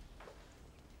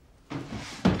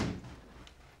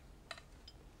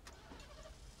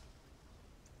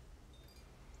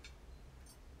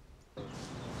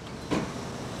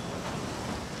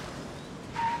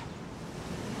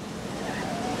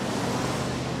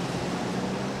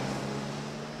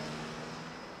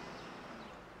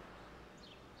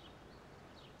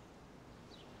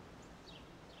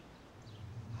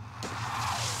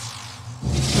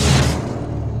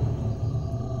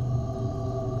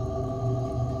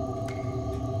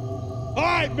 All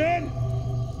right, men,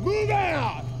 move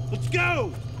out. Let's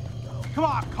go. Come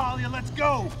on, Collier, let's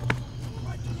go.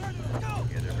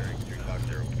 Together, bearing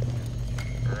 350.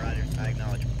 Roger, I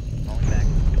acknowledge. Falling back.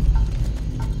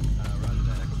 Roger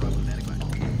that. Echo Bravo, static by.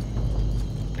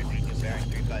 Bearing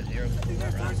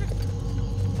 350. Roger.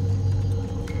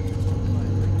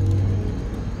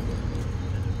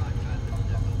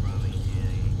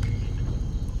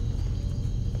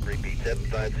 Repeat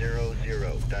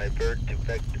 7500. Divert to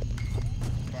vector.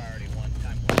 Priority 1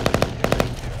 time.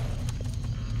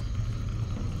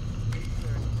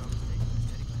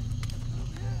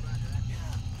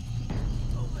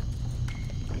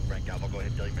 Frank Alpha, go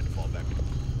ahead and tell your men to fall back.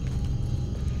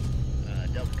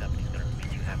 Delta Company's gonna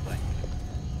meet you halfway.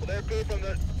 Well, they're good from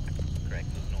the... Correct,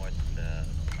 move north,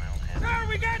 mile and a half. Sir,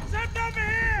 we got something over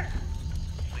here!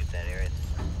 Sweep that area.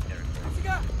 What you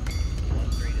got?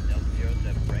 13 to Delta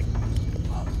 07, Frank.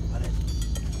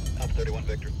 Alpha 31,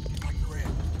 Victor. Well,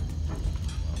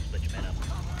 split your men up.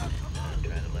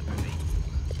 Try the left feet.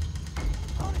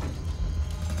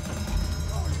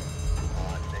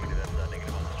 Negative, that's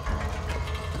negative on the street.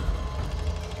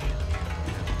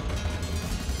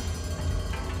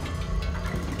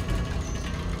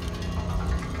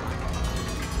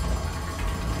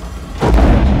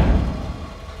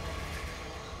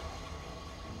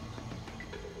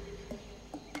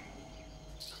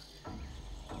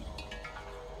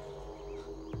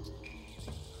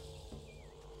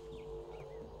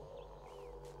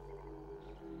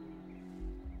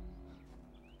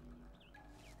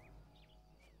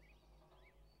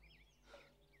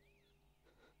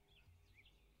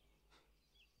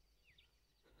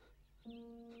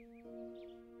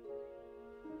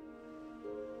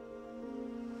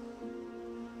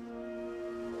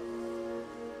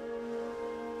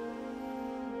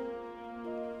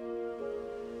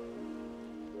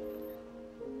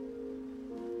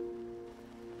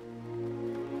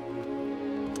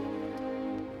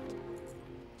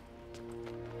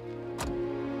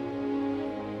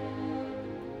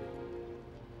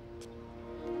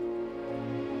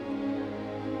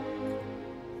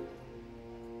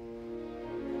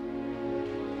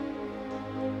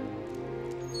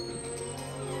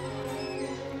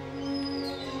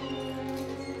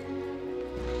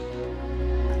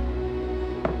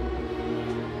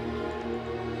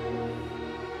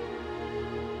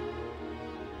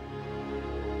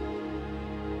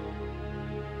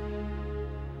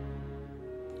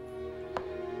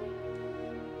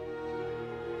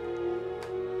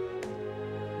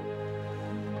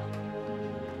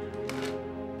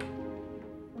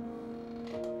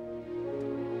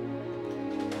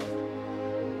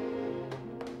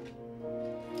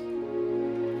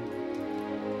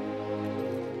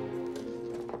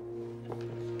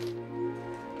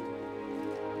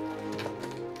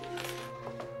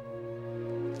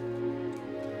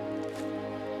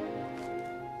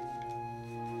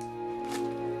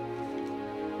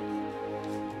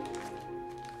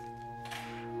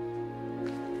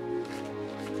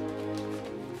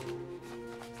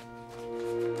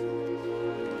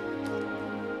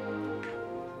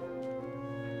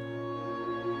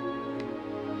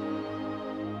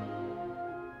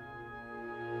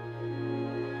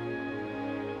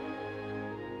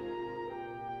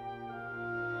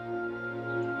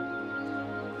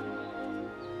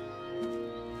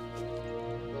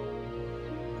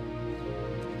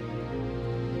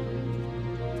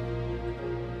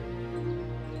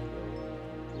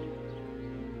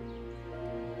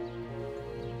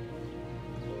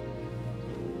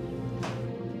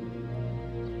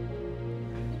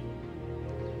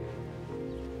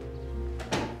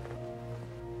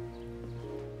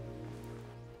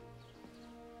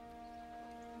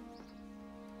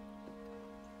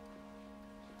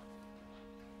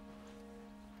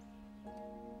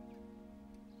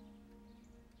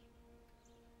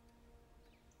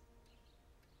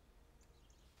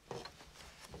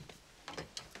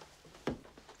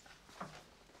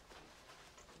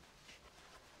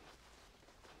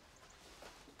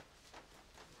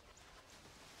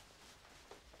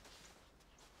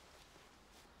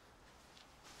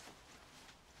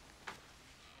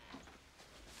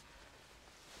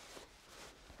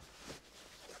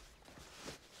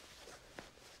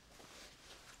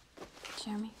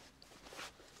 Jeremy,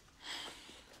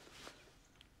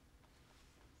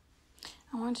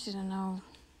 I want you to know,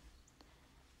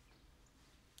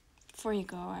 before you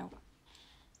go, I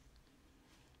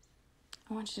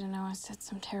want you to know I said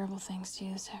some terrible things to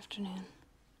you this afternoon.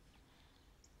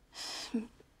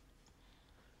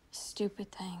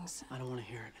 Stupid things. I don't want to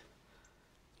hear it.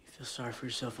 You feel sorry for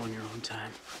yourself on your own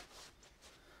time.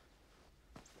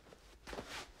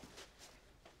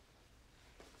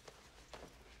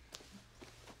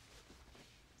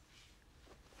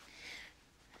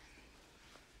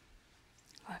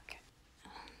 Look,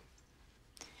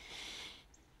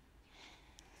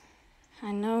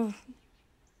 I know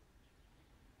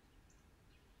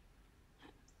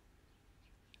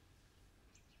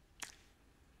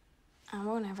I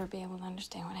won't ever be able to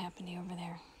understand what happened to you over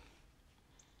there.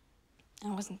 I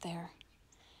wasn't there,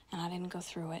 and I didn't go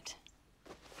through it.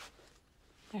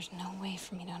 There's no way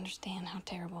for me to understand how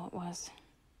terrible it was.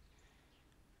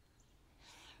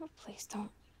 Oh, please don't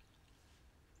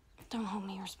hold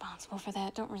me responsible for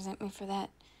that. Don't resent me for that.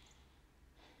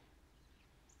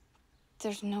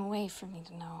 There's no way for me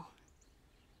to know.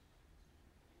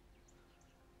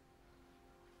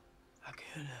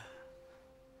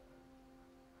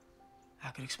 I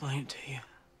could explain it to you.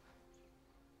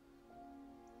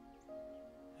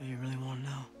 Do you really want to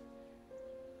know?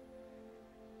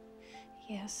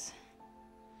 Yes.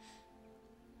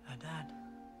 I died.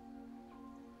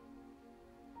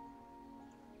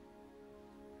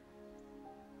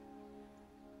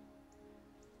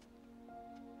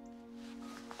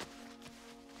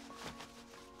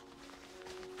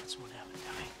 That's what happened to me.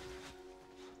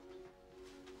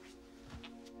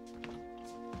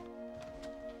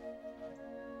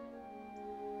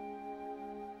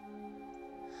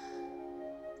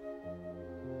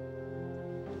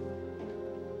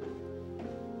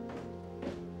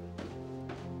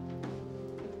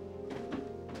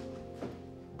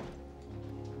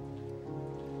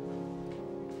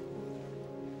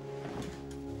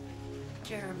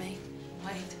 Jeremy,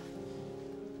 wait.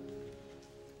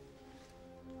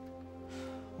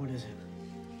 What is it?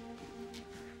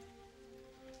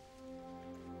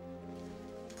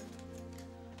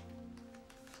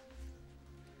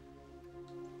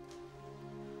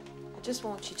 I just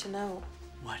want you to know.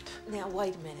 What? Now,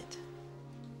 wait a minute.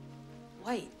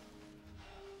 Wait.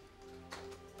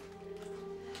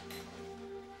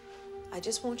 I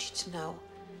just want you to know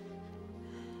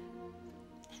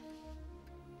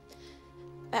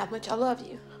how much I love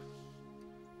you.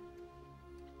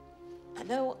 I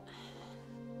know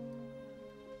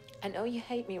you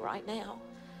hate me right now.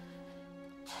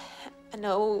 I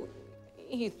know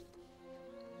you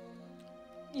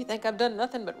think I've done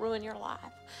nothing but ruin your life,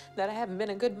 that I haven't been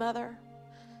a good mother.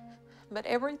 But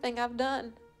everything I've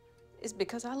done is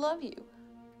because I love you.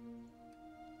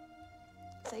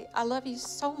 See, I love you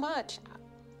so much.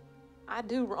 I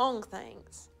do wrong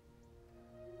things.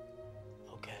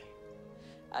 Okay.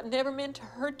 I've never meant to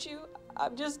hurt you.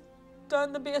 I've just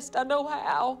done the best I know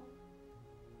how.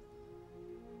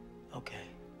 Okay.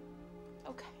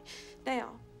 Okay. Now,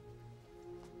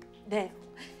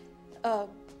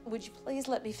 would you please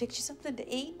let me fix you something to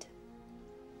eat?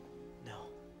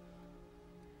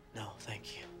 No,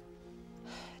 thank you.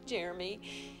 Jeremy,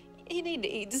 you need to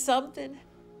eat something.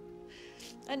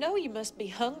 I know you must be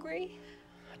hungry.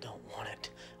 I don't want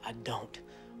it. I don't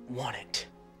want it.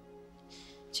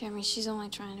 Jeremy, she's only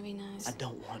trying to be nice. I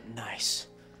don't want nice.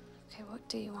 Okay, what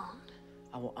do you want?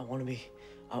 I want to be.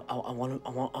 I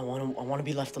want to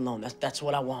be left alone. That's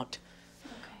what I want.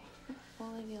 Okay,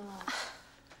 we'll leave you alone.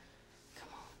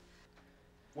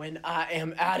 When I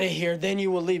am out of here, then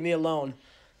you will leave me alone.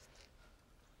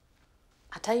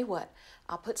 I'll tell you what.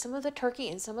 I'll put some of the turkey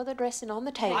and some of the dressing on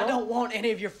the table. I don't want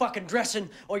any of your fucking dressing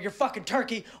or your fucking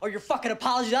turkey or your fucking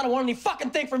apologies. I don't want any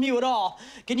fucking thing from you at all.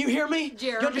 Can you hear me?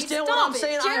 Jeremy, you understand stop what I'm it.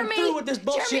 saying? Jeremy, I am through with this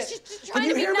bullshit. Jeremy, she's just Can trying you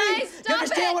to be hear me? nice. You Stop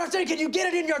understand it. what I'm saying? Can you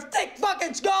get it in your thick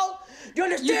fucking skull? You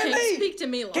understand You me? can't speak to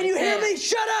me like Can you hear that. me?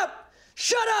 Shut up!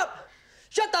 Shut up!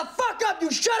 Shut the fuck up!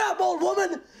 You shut up, old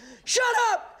woman! Shut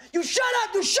up! You shut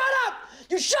up! You shut up!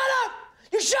 You shut up!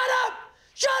 You shut up!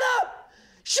 Shut up!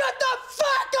 Shut the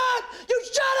fuck up! You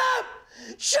shut up!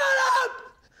 Shut up!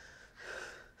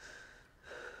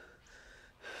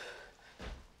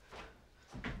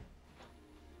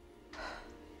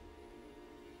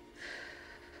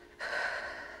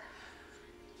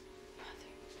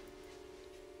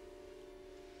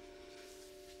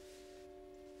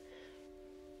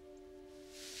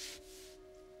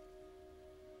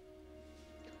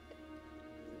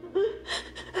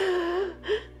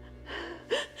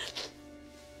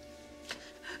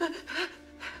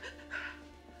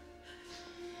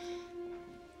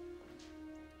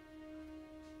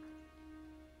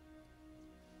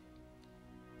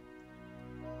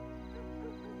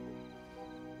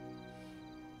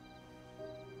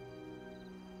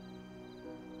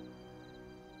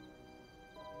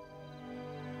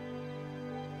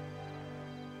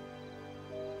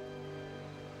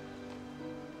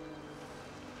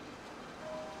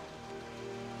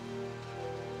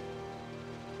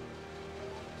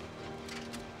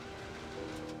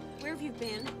 have you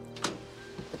been?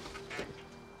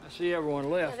 I see everyone Yeah,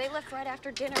 left. they left right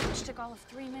after dinner, which took all of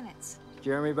 3 minutes.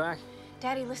 Jeremy back?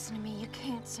 Daddy, listen to me. You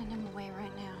can't send him away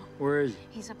right now. Where is he?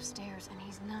 He's upstairs, and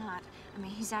he's not. I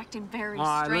mean, he's acting very All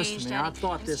right, strange, listen to me. Daddy. I've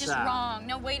thought It's this just out. wrong.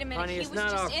 No, wait a minute. Honey, he it's was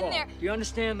not just our in fault. there. Do you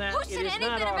understand that? Who said It is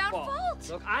anything not our about fault. fault?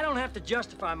 Look, I don't have to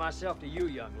justify myself to you,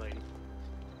 young lady.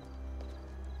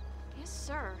 Yes,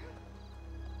 sir.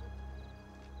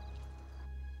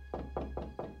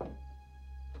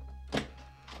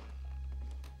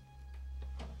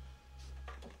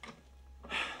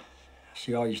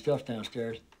 See all your stuff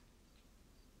downstairs?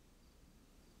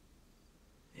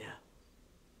 Yeah.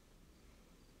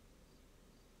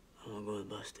 I want to go to the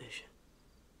bus station.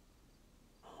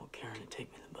 I want Karen to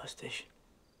take me to the bus station.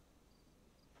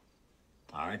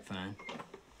 All right, fine.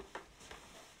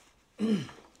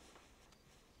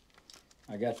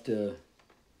 I got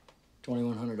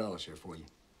 $2,100 here for you.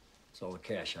 It's all the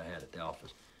cash I had at the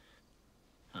office.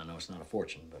 I know it's not a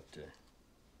fortune, but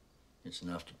it's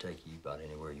enough to take you about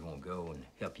anywhere you want to go and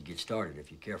help you get started if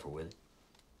you're careful with it.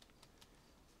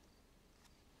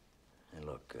 And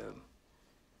look,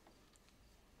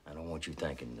 I don't want you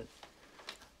thinking that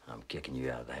I'm kicking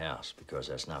you out of the house, because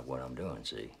that's not what I'm doing,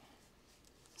 see?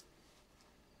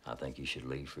 I think you should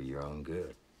leave for your own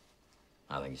good.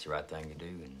 I think it's the right thing to do,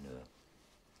 and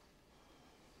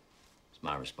it's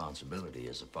my responsibility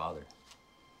as a father.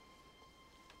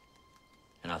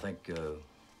 And I think,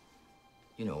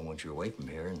 you know, once you're away from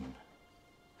here and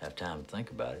have time to think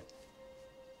about it,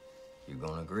 you're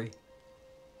gonna agree.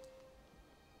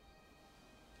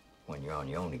 When you're on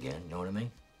your own again, you know what I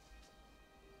mean?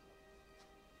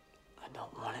 I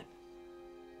don't want it.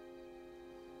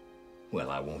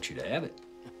 Well, I want you to have it.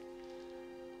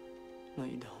 No,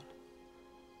 you don't.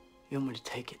 You want me to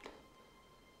take it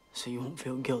so you won't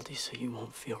feel guilty, so you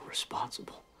won't feel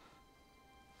responsible.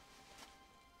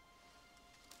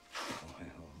 Boy,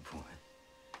 oh boy.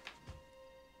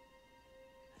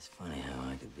 It's funny how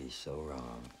I could be so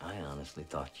wrong. I honestly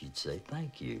thought you'd say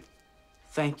thank you.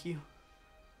 Thank you?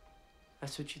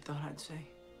 That's what you thought I'd say?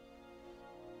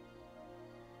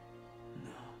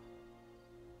 No.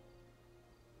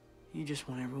 You just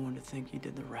want everyone to think you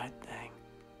did the right thing.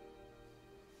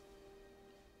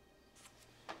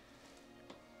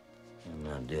 I'm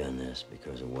not doing this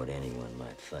because of what anyone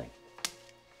might think.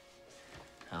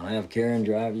 I'll have Karen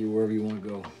drive you wherever you want to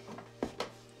go.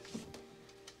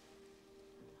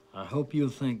 I hope you'll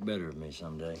think better of me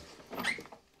someday.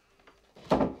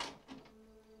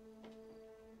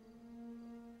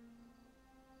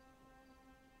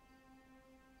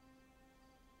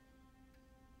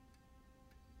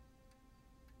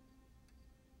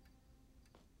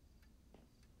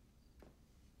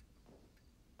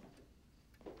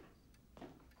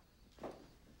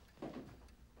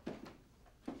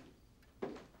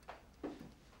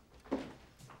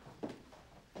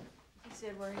 He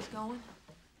said where he's going?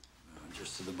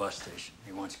 Just to the bus station.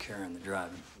 He wants Karen the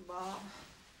driving. Bob.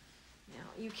 Now,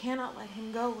 you cannot let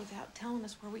him go without telling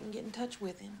us where we can get in touch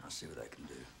with him. I'll see what I can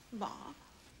do. Bob.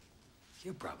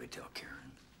 You'll probably tell Karen.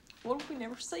 What if we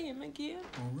never see him again?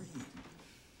 Maureen.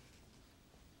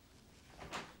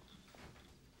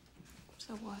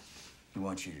 So what? He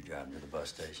wants you to drive him to the bus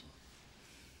station.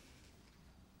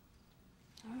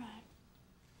 All right.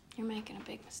 You're making a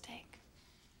big mistake.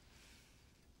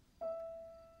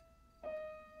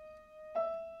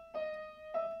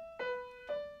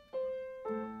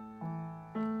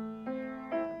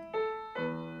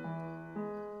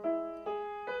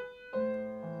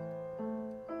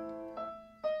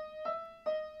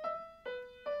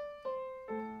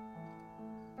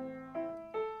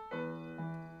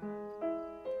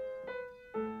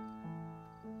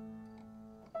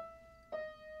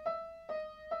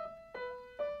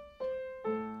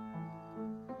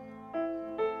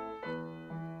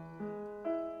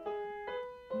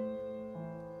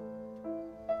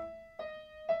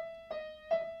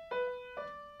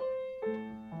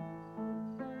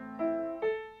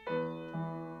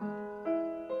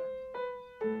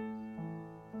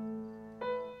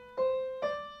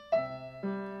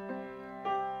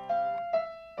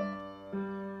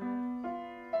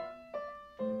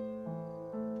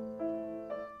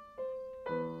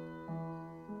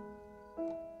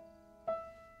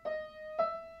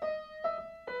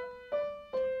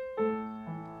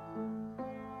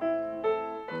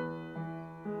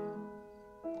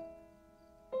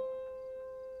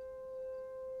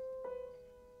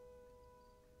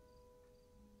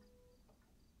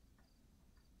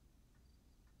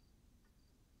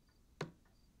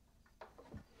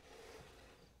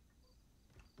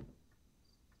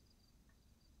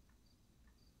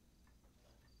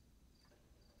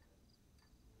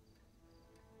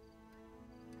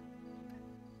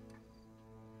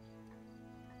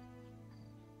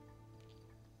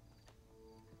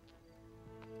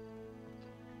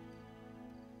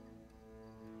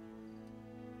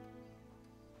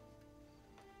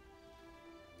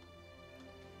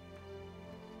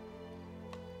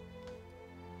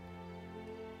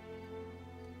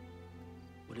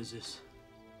 is this?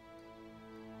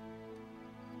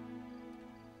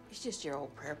 It's just your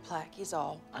old prayer plaque, is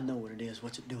all. I know what it is.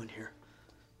 What's it doing here?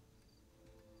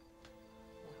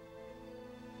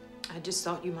 I just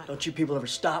thought you might. Don't you people ever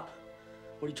stop?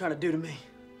 What are you trying to do to me?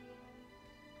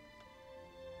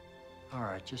 All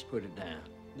right, just put it down.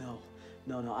 No.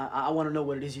 I want to know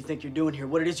what it is you think you're doing here.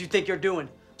 What it is you think you're doing.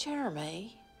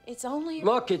 Jeremy, it's only...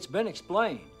 Look, it's been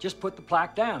explained. Just put the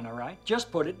plaque down, all right?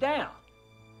 Just put it down.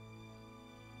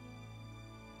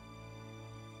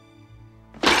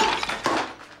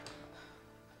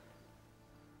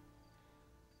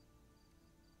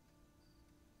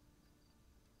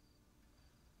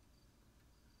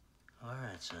 All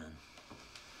right, son.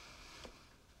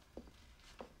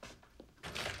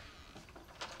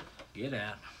 Get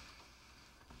out.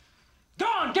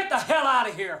 Dawn, get the hell out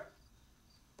of here!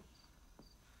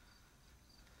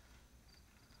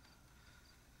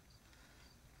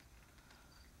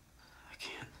 I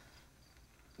can't.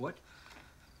 What?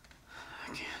 I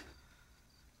can't.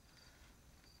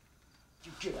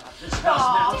 You get out of this house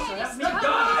now, so help me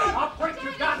God! I'll break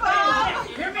your goddamn neck,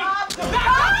 you hear me? Back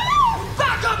up!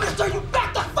 Back up, mister! You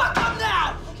back the fuck up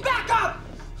now! Back up!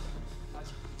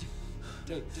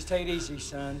 Just take it easy,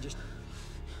 son. Just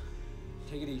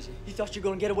take it easy. You thought you were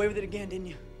gonna get away with it again, didn't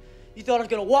you? You thought I was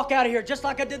gonna walk out of here just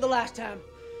like I did the last time.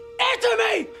 Answer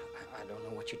me! I don't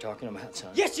know what you're talking about,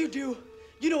 son. Yes, you do.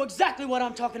 You know exactly what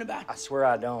I'm talking about. I swear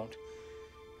I don't.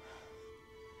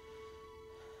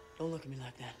 Don't look at me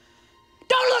like that.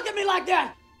 Don't look at me like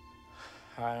that!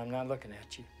 All right, I'm not looking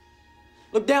at you.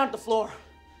 Look down at the floor.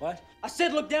 What? I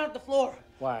said look down at the floor.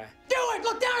 Why? Do it!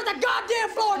 Look down at the goddamn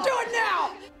floor! Do it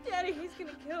now! Daddy, he's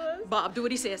gonna kill us. Bob, do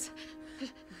what he says.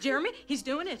 Jeremy, he's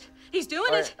doing it. He's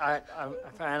doing All it. right, I'm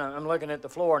fine. I'm looking at the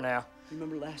floor now.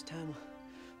 Remember last time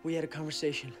we had a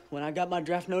conversation when I got my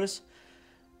draft notice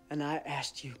and I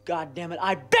asked you, God damn it,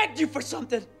 I begged you for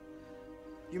something.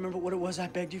 You remember what it was I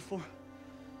begged you for?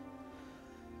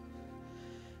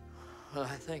 Well,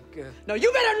 I think, No,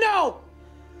 you better know!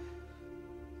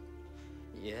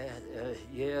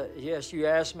 Yes, you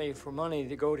asked me for money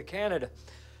to go to Canada.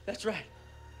 That's right.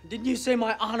 Didn't you say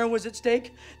my honor was at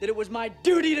stake? That it was my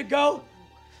duty to go?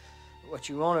 What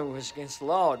you wanted was against the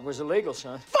law. It was illegal,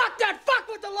 son. Fuck that! Fuck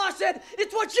what the law said!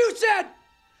 It's what you said!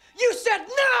 You said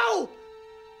no!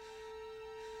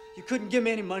 You couldn't give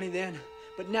me any money then,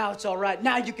 but now it's all right.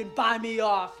 Now you can buy me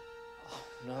off.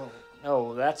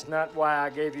 No, that's not why I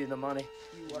gave you the money.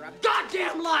 You are a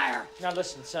goddamn liar! Now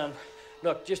listen, son.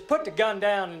 Look, just put the gun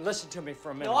down and listen to me for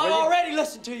a minute. No, I already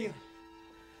listened to you.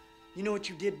 You know what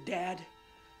you did, Dad?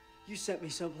 You sent me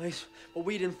someplace where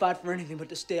we didn't fight for anything but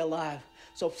to stay alive.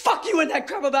 So fuck you and that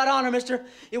crap about honor, mister.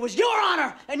 It was your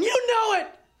honor, and you know it!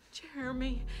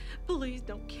 Jeremy, please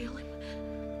don't kill him.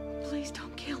 Please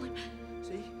don't kill him.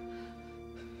 See?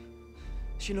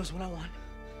 She knows what I want.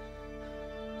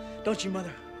 Don't you,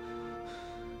 Mother?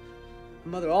 A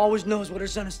mother always knows what her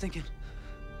son is thinking.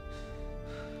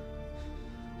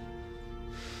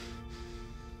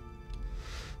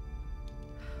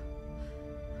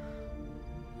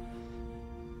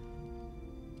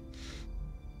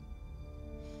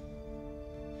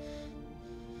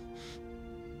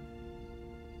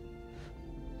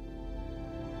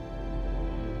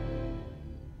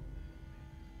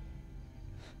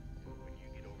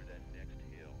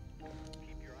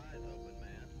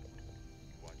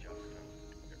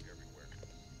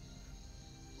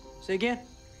 Say again?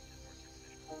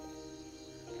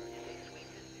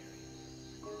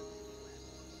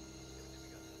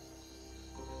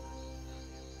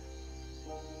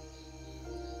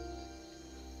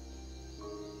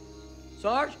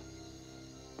 Sarge?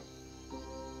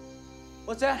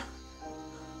 What's that?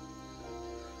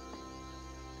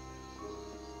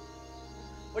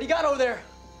 What do you got over there?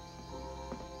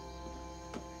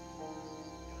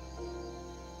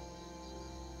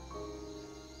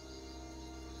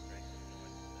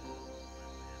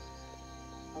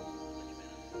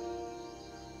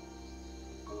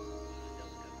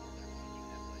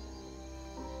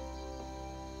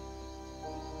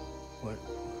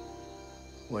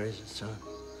 What is it, son?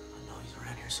 I know he's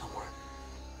around here somewhere.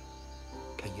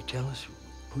 Can you tell us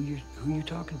who you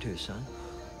talking to, son?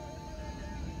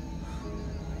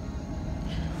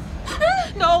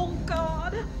 No,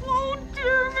 God. Oh,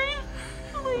 Jeremy.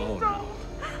 Please don't.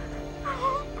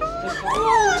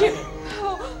 Oh,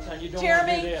 Oh, son, you don't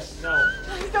Jeremy. want to do this. No.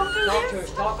 Please don't do Talk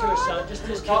this. to us, son.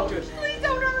 Just talk to us. Please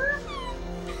don't hurt me.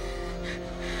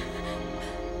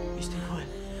 You stay put.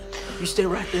 You stay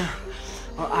right there,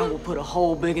 or I will put a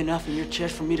hole big enough in your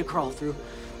chest for me to crawl through.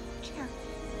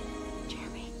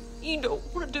 Jeremy, you don't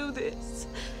want to do this.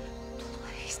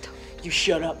 Please don't. You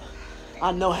shut up.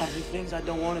 I know how to do things I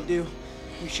don't want to do.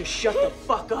 You should shut the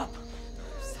fuck up.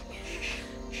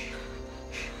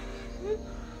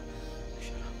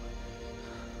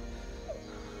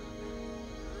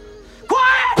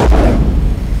 Quiet!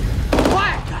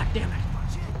 Quiet! God damn it.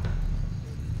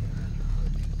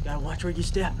 Gotta watch where you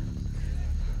step.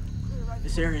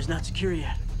 This area's not secure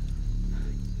yet.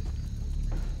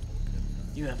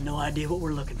 You have no idea what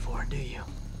we're looking for, do you?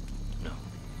 No.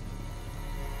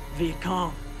 Viet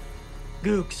Cong,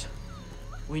 Gooks.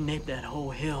 We naped that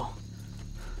whole hill.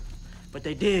 But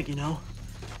they dig, you know.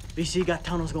 VC got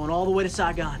tunnels going all the way to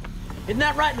Saigon. Isn't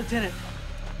that right, Lieutenant?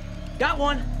 Got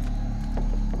one.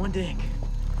 One dig.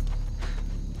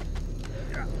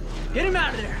 Get him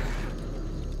out of there.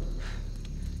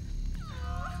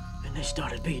 And they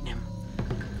started beating him.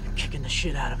 Kicking the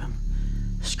shit out of him.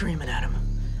 Screaming at him.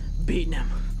 Beating him.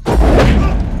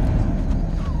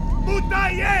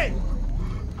 Mutaye!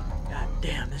 God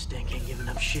damn, this thing ain't giving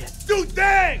up shit. Do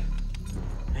thing!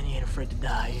 And he ain't afraid to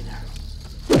die either.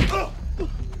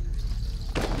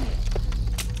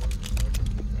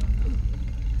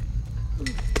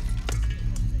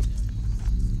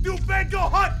 Do bang go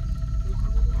hut!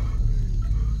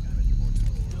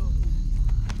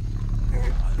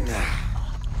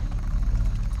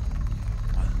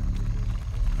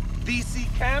 VC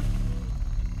camp?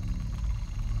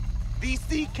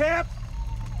 VC camp?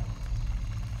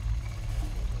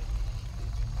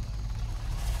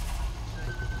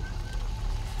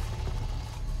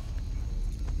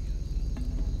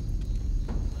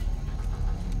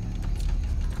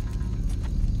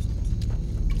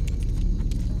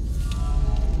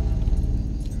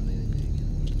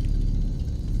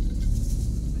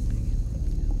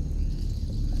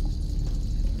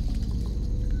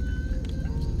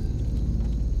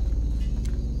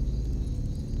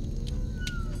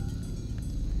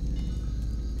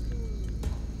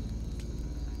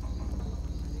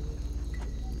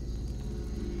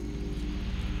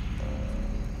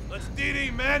 Let's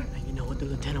DD, man! You know what the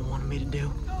lieutenant wanted me to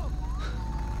do?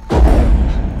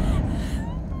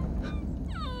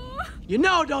 You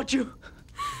know, don't you?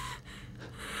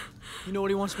 You know what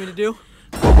he wants me to do?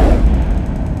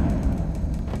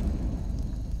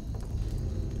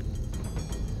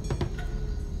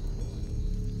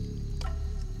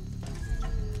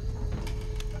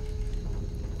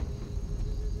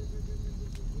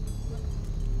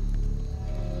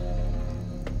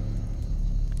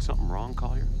 Something wrong,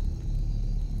 Collier?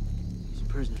 He's a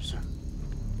prisoner, sir.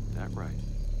 That right?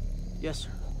 Yes, sir.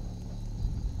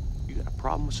 You got a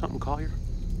problem with something, Collier?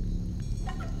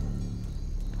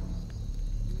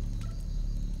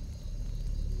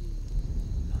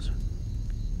 No, sir.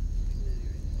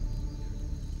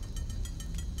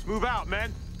 Let's move out,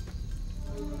 men.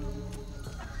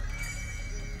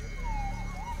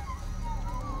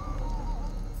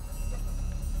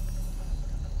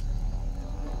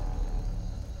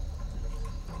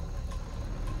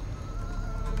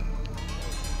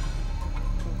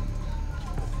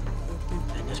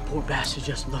 Poor bastard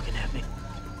just looking at me.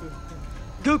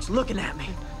 Gook's looking at me,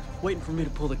 waiting for me to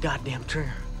pull the goddamn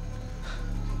trigger.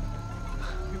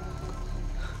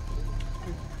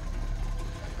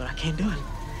 But I can't do it.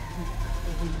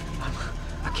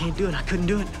 I can't do it. I couldn't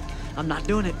do it. I'm not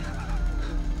doing it.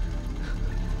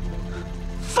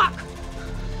 Fuck!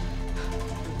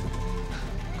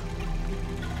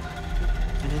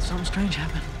 And then something strange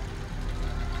happened.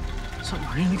 Something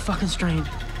really fucking strange.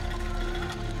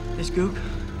 This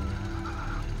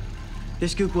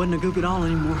Gook wasn't a Gook at all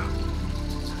anymore.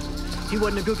 He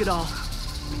wasn't a Gook at all.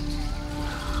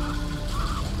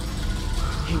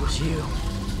 He was you.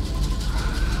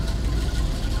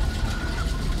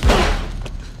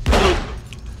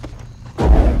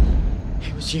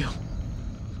 He was you.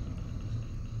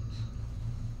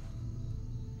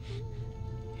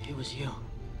 He was you.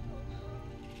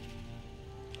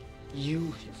 You,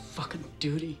 your fucking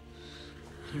duty,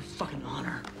 your fucking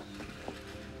honor.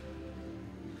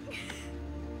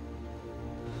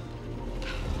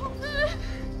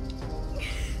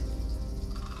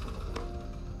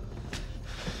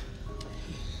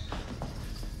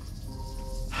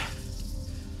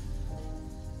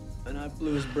 And I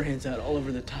blew his brains out all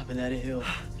over the top of that hill.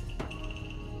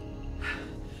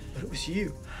 But it was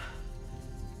you.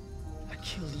 I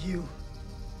killed you.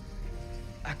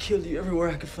 I killed you everywhere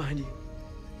I could find you.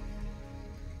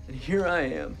 And here I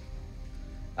am.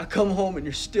 I come home and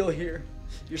you're still here.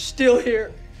 You're still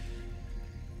here.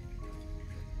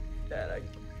 Dad,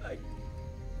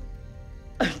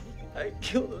 I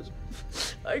killed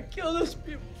those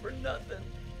people for nothing.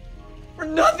 For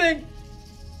nothing!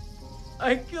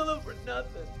 I killed them for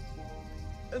nothing.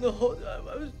 And the whole time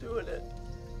I was doing it,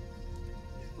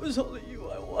 was only you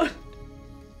I wanted.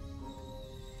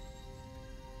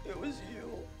 It was you.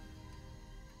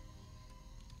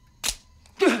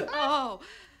 Oh.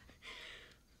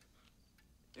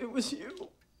 It was you.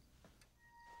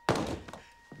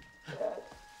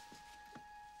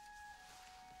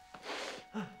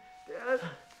 Dad.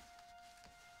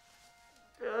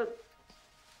 Dad.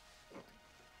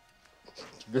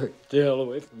 Get the hell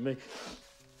away from me.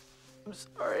 I'm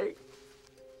sorry.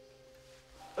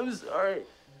 I'm sorry.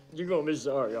 You're gonna be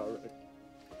sorry, all right.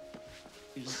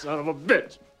 You son of a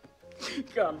bitch.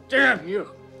 God damn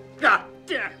you. God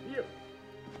damn you.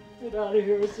 Get out of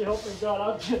here. It's the helping God.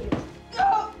 I'll kill you.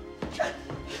 No!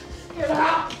 Get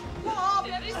out! Bob!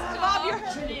 Daddy, Bob, stop. you're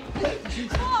hurting.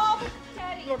 Bob!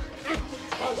 Daddy! I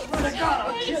swear to God,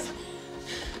 I'll kill you.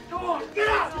 Come on, get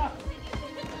out!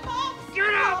 Bob!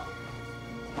 Get out!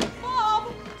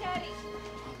 Bob! Daddy.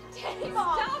 Daddy,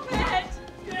 Bob. stop it.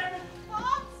 Damn it!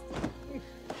 Bob!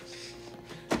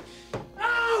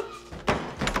 Out!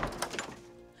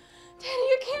 Daddy,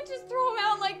 you can't just throw him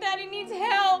out like that. He needs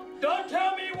help. Don't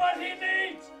tell me what he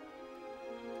needs!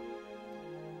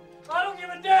 I don't give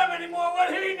a damn anymore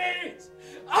what he needs!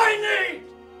 I need!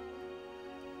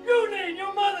 You need!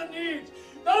 Your mother needs!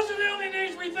 Those are the only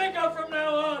needs we think of from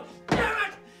now on! Damn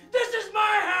it! This is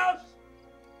my house!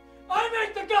 I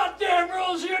make the goddamn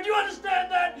rules here! Do you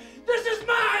understand that? This is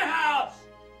my house!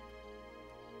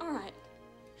 All right.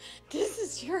 This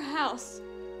is your house.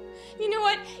 You know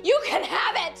what? You can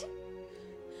have it!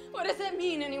 What does that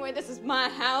mean anyway? This is my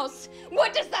house.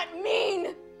 What does that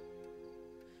mean?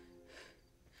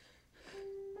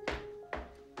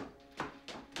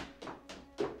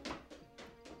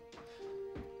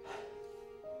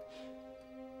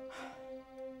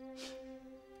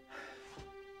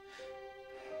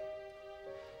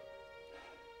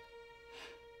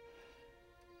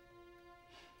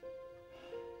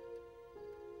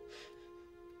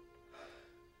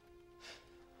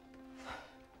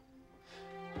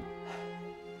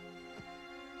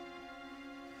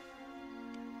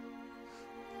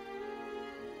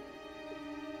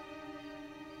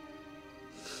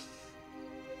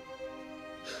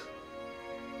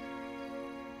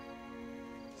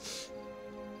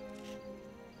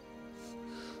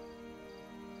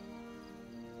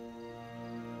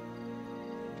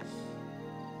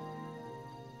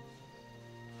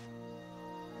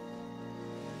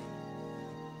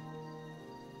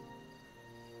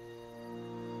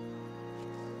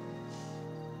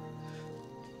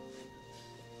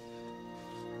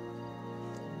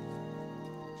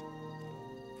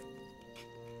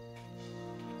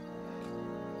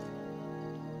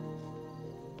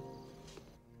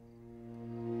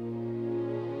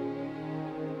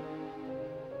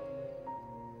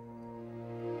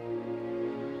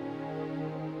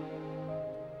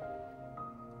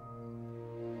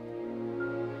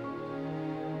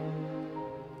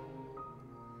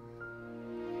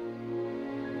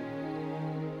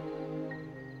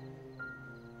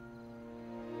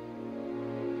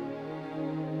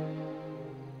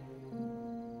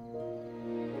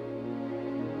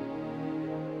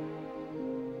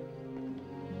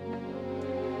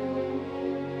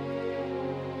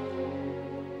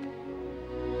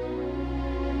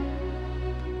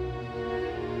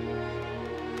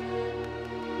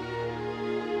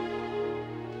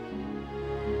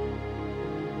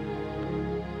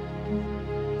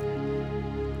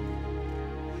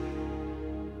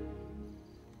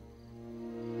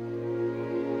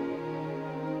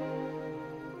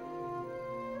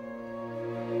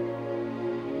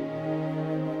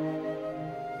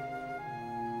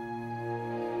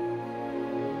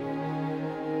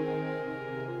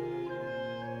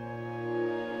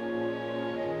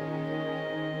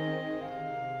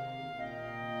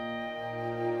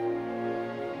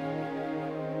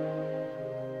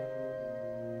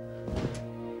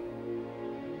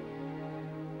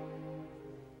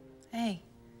 Hey.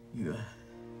 You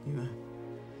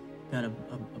got a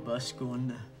bus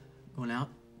going out?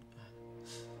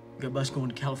 You got a bus going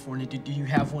to California? Do you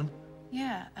have one?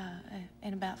 Yeah,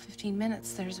 in about 15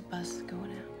 minutes, there's a bus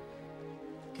going out.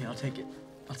 Okay, I'll take it.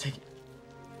 I'll take it.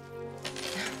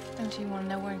 Don't you want to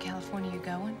know where in California you're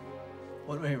going?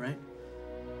 One way, right?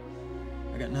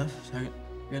 I got enough? So I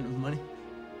got enough money?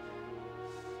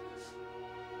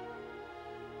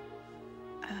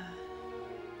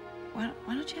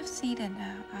 Why don't you have a seat and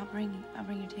I'll bring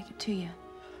your ticket to you.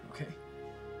 Okay.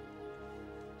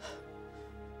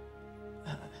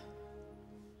 I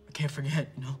can't forget,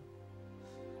 you know?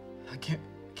 I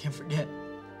can't forget.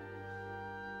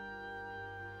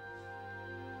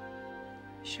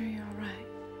 Sure you're all right?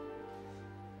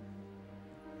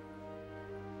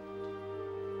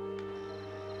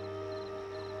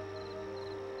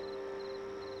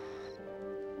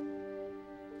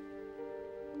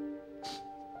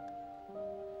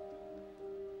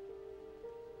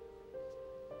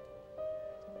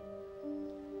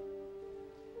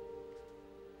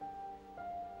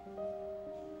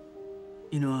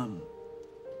 You know,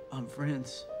 I'm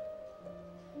friends.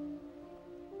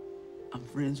 I'm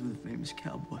friends with a famous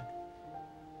cowboy.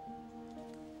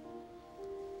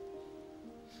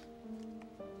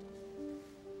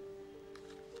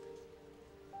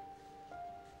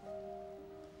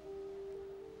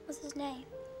 What's his name?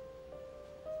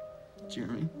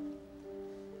 Jeremy.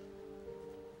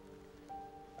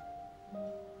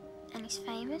 And he's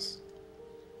famous?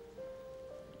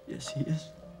 Yes, he is.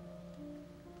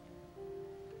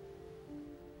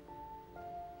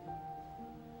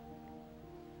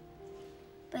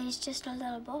 But he's just a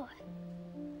little boy.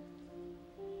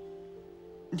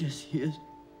 Yes, he is.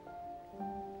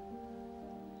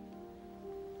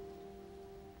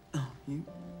 Oh,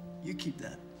 you keep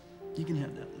that. You can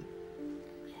have that one.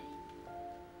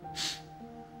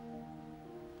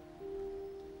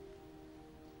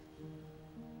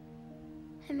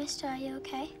 Hey, mister, are you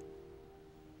okay?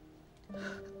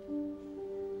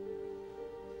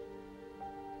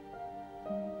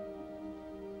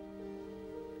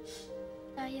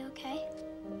 Are you okay?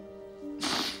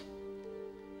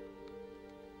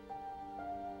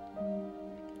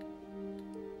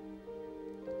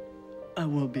 I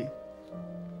will be.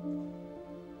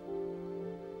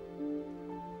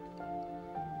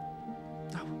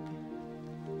 I will be.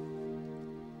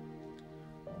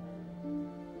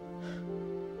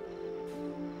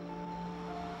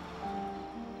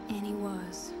 And he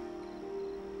was.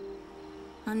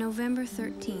 On November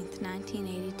 13th,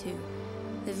 1982,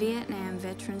 the Vietnam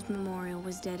Veterans Memorial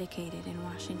was dedicated in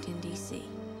Washington, D.C.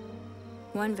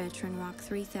 One veteran walked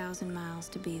 3,000 miles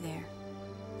to be there.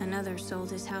 Another sold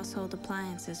his household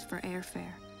appliances for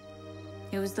airfare.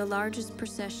 It was the largest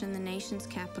procession the nation's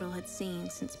capital had seen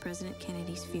since President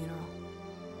Kennedy's funeral.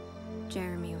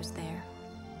 Jeremy was there.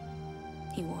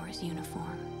 He wore his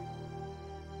uniform.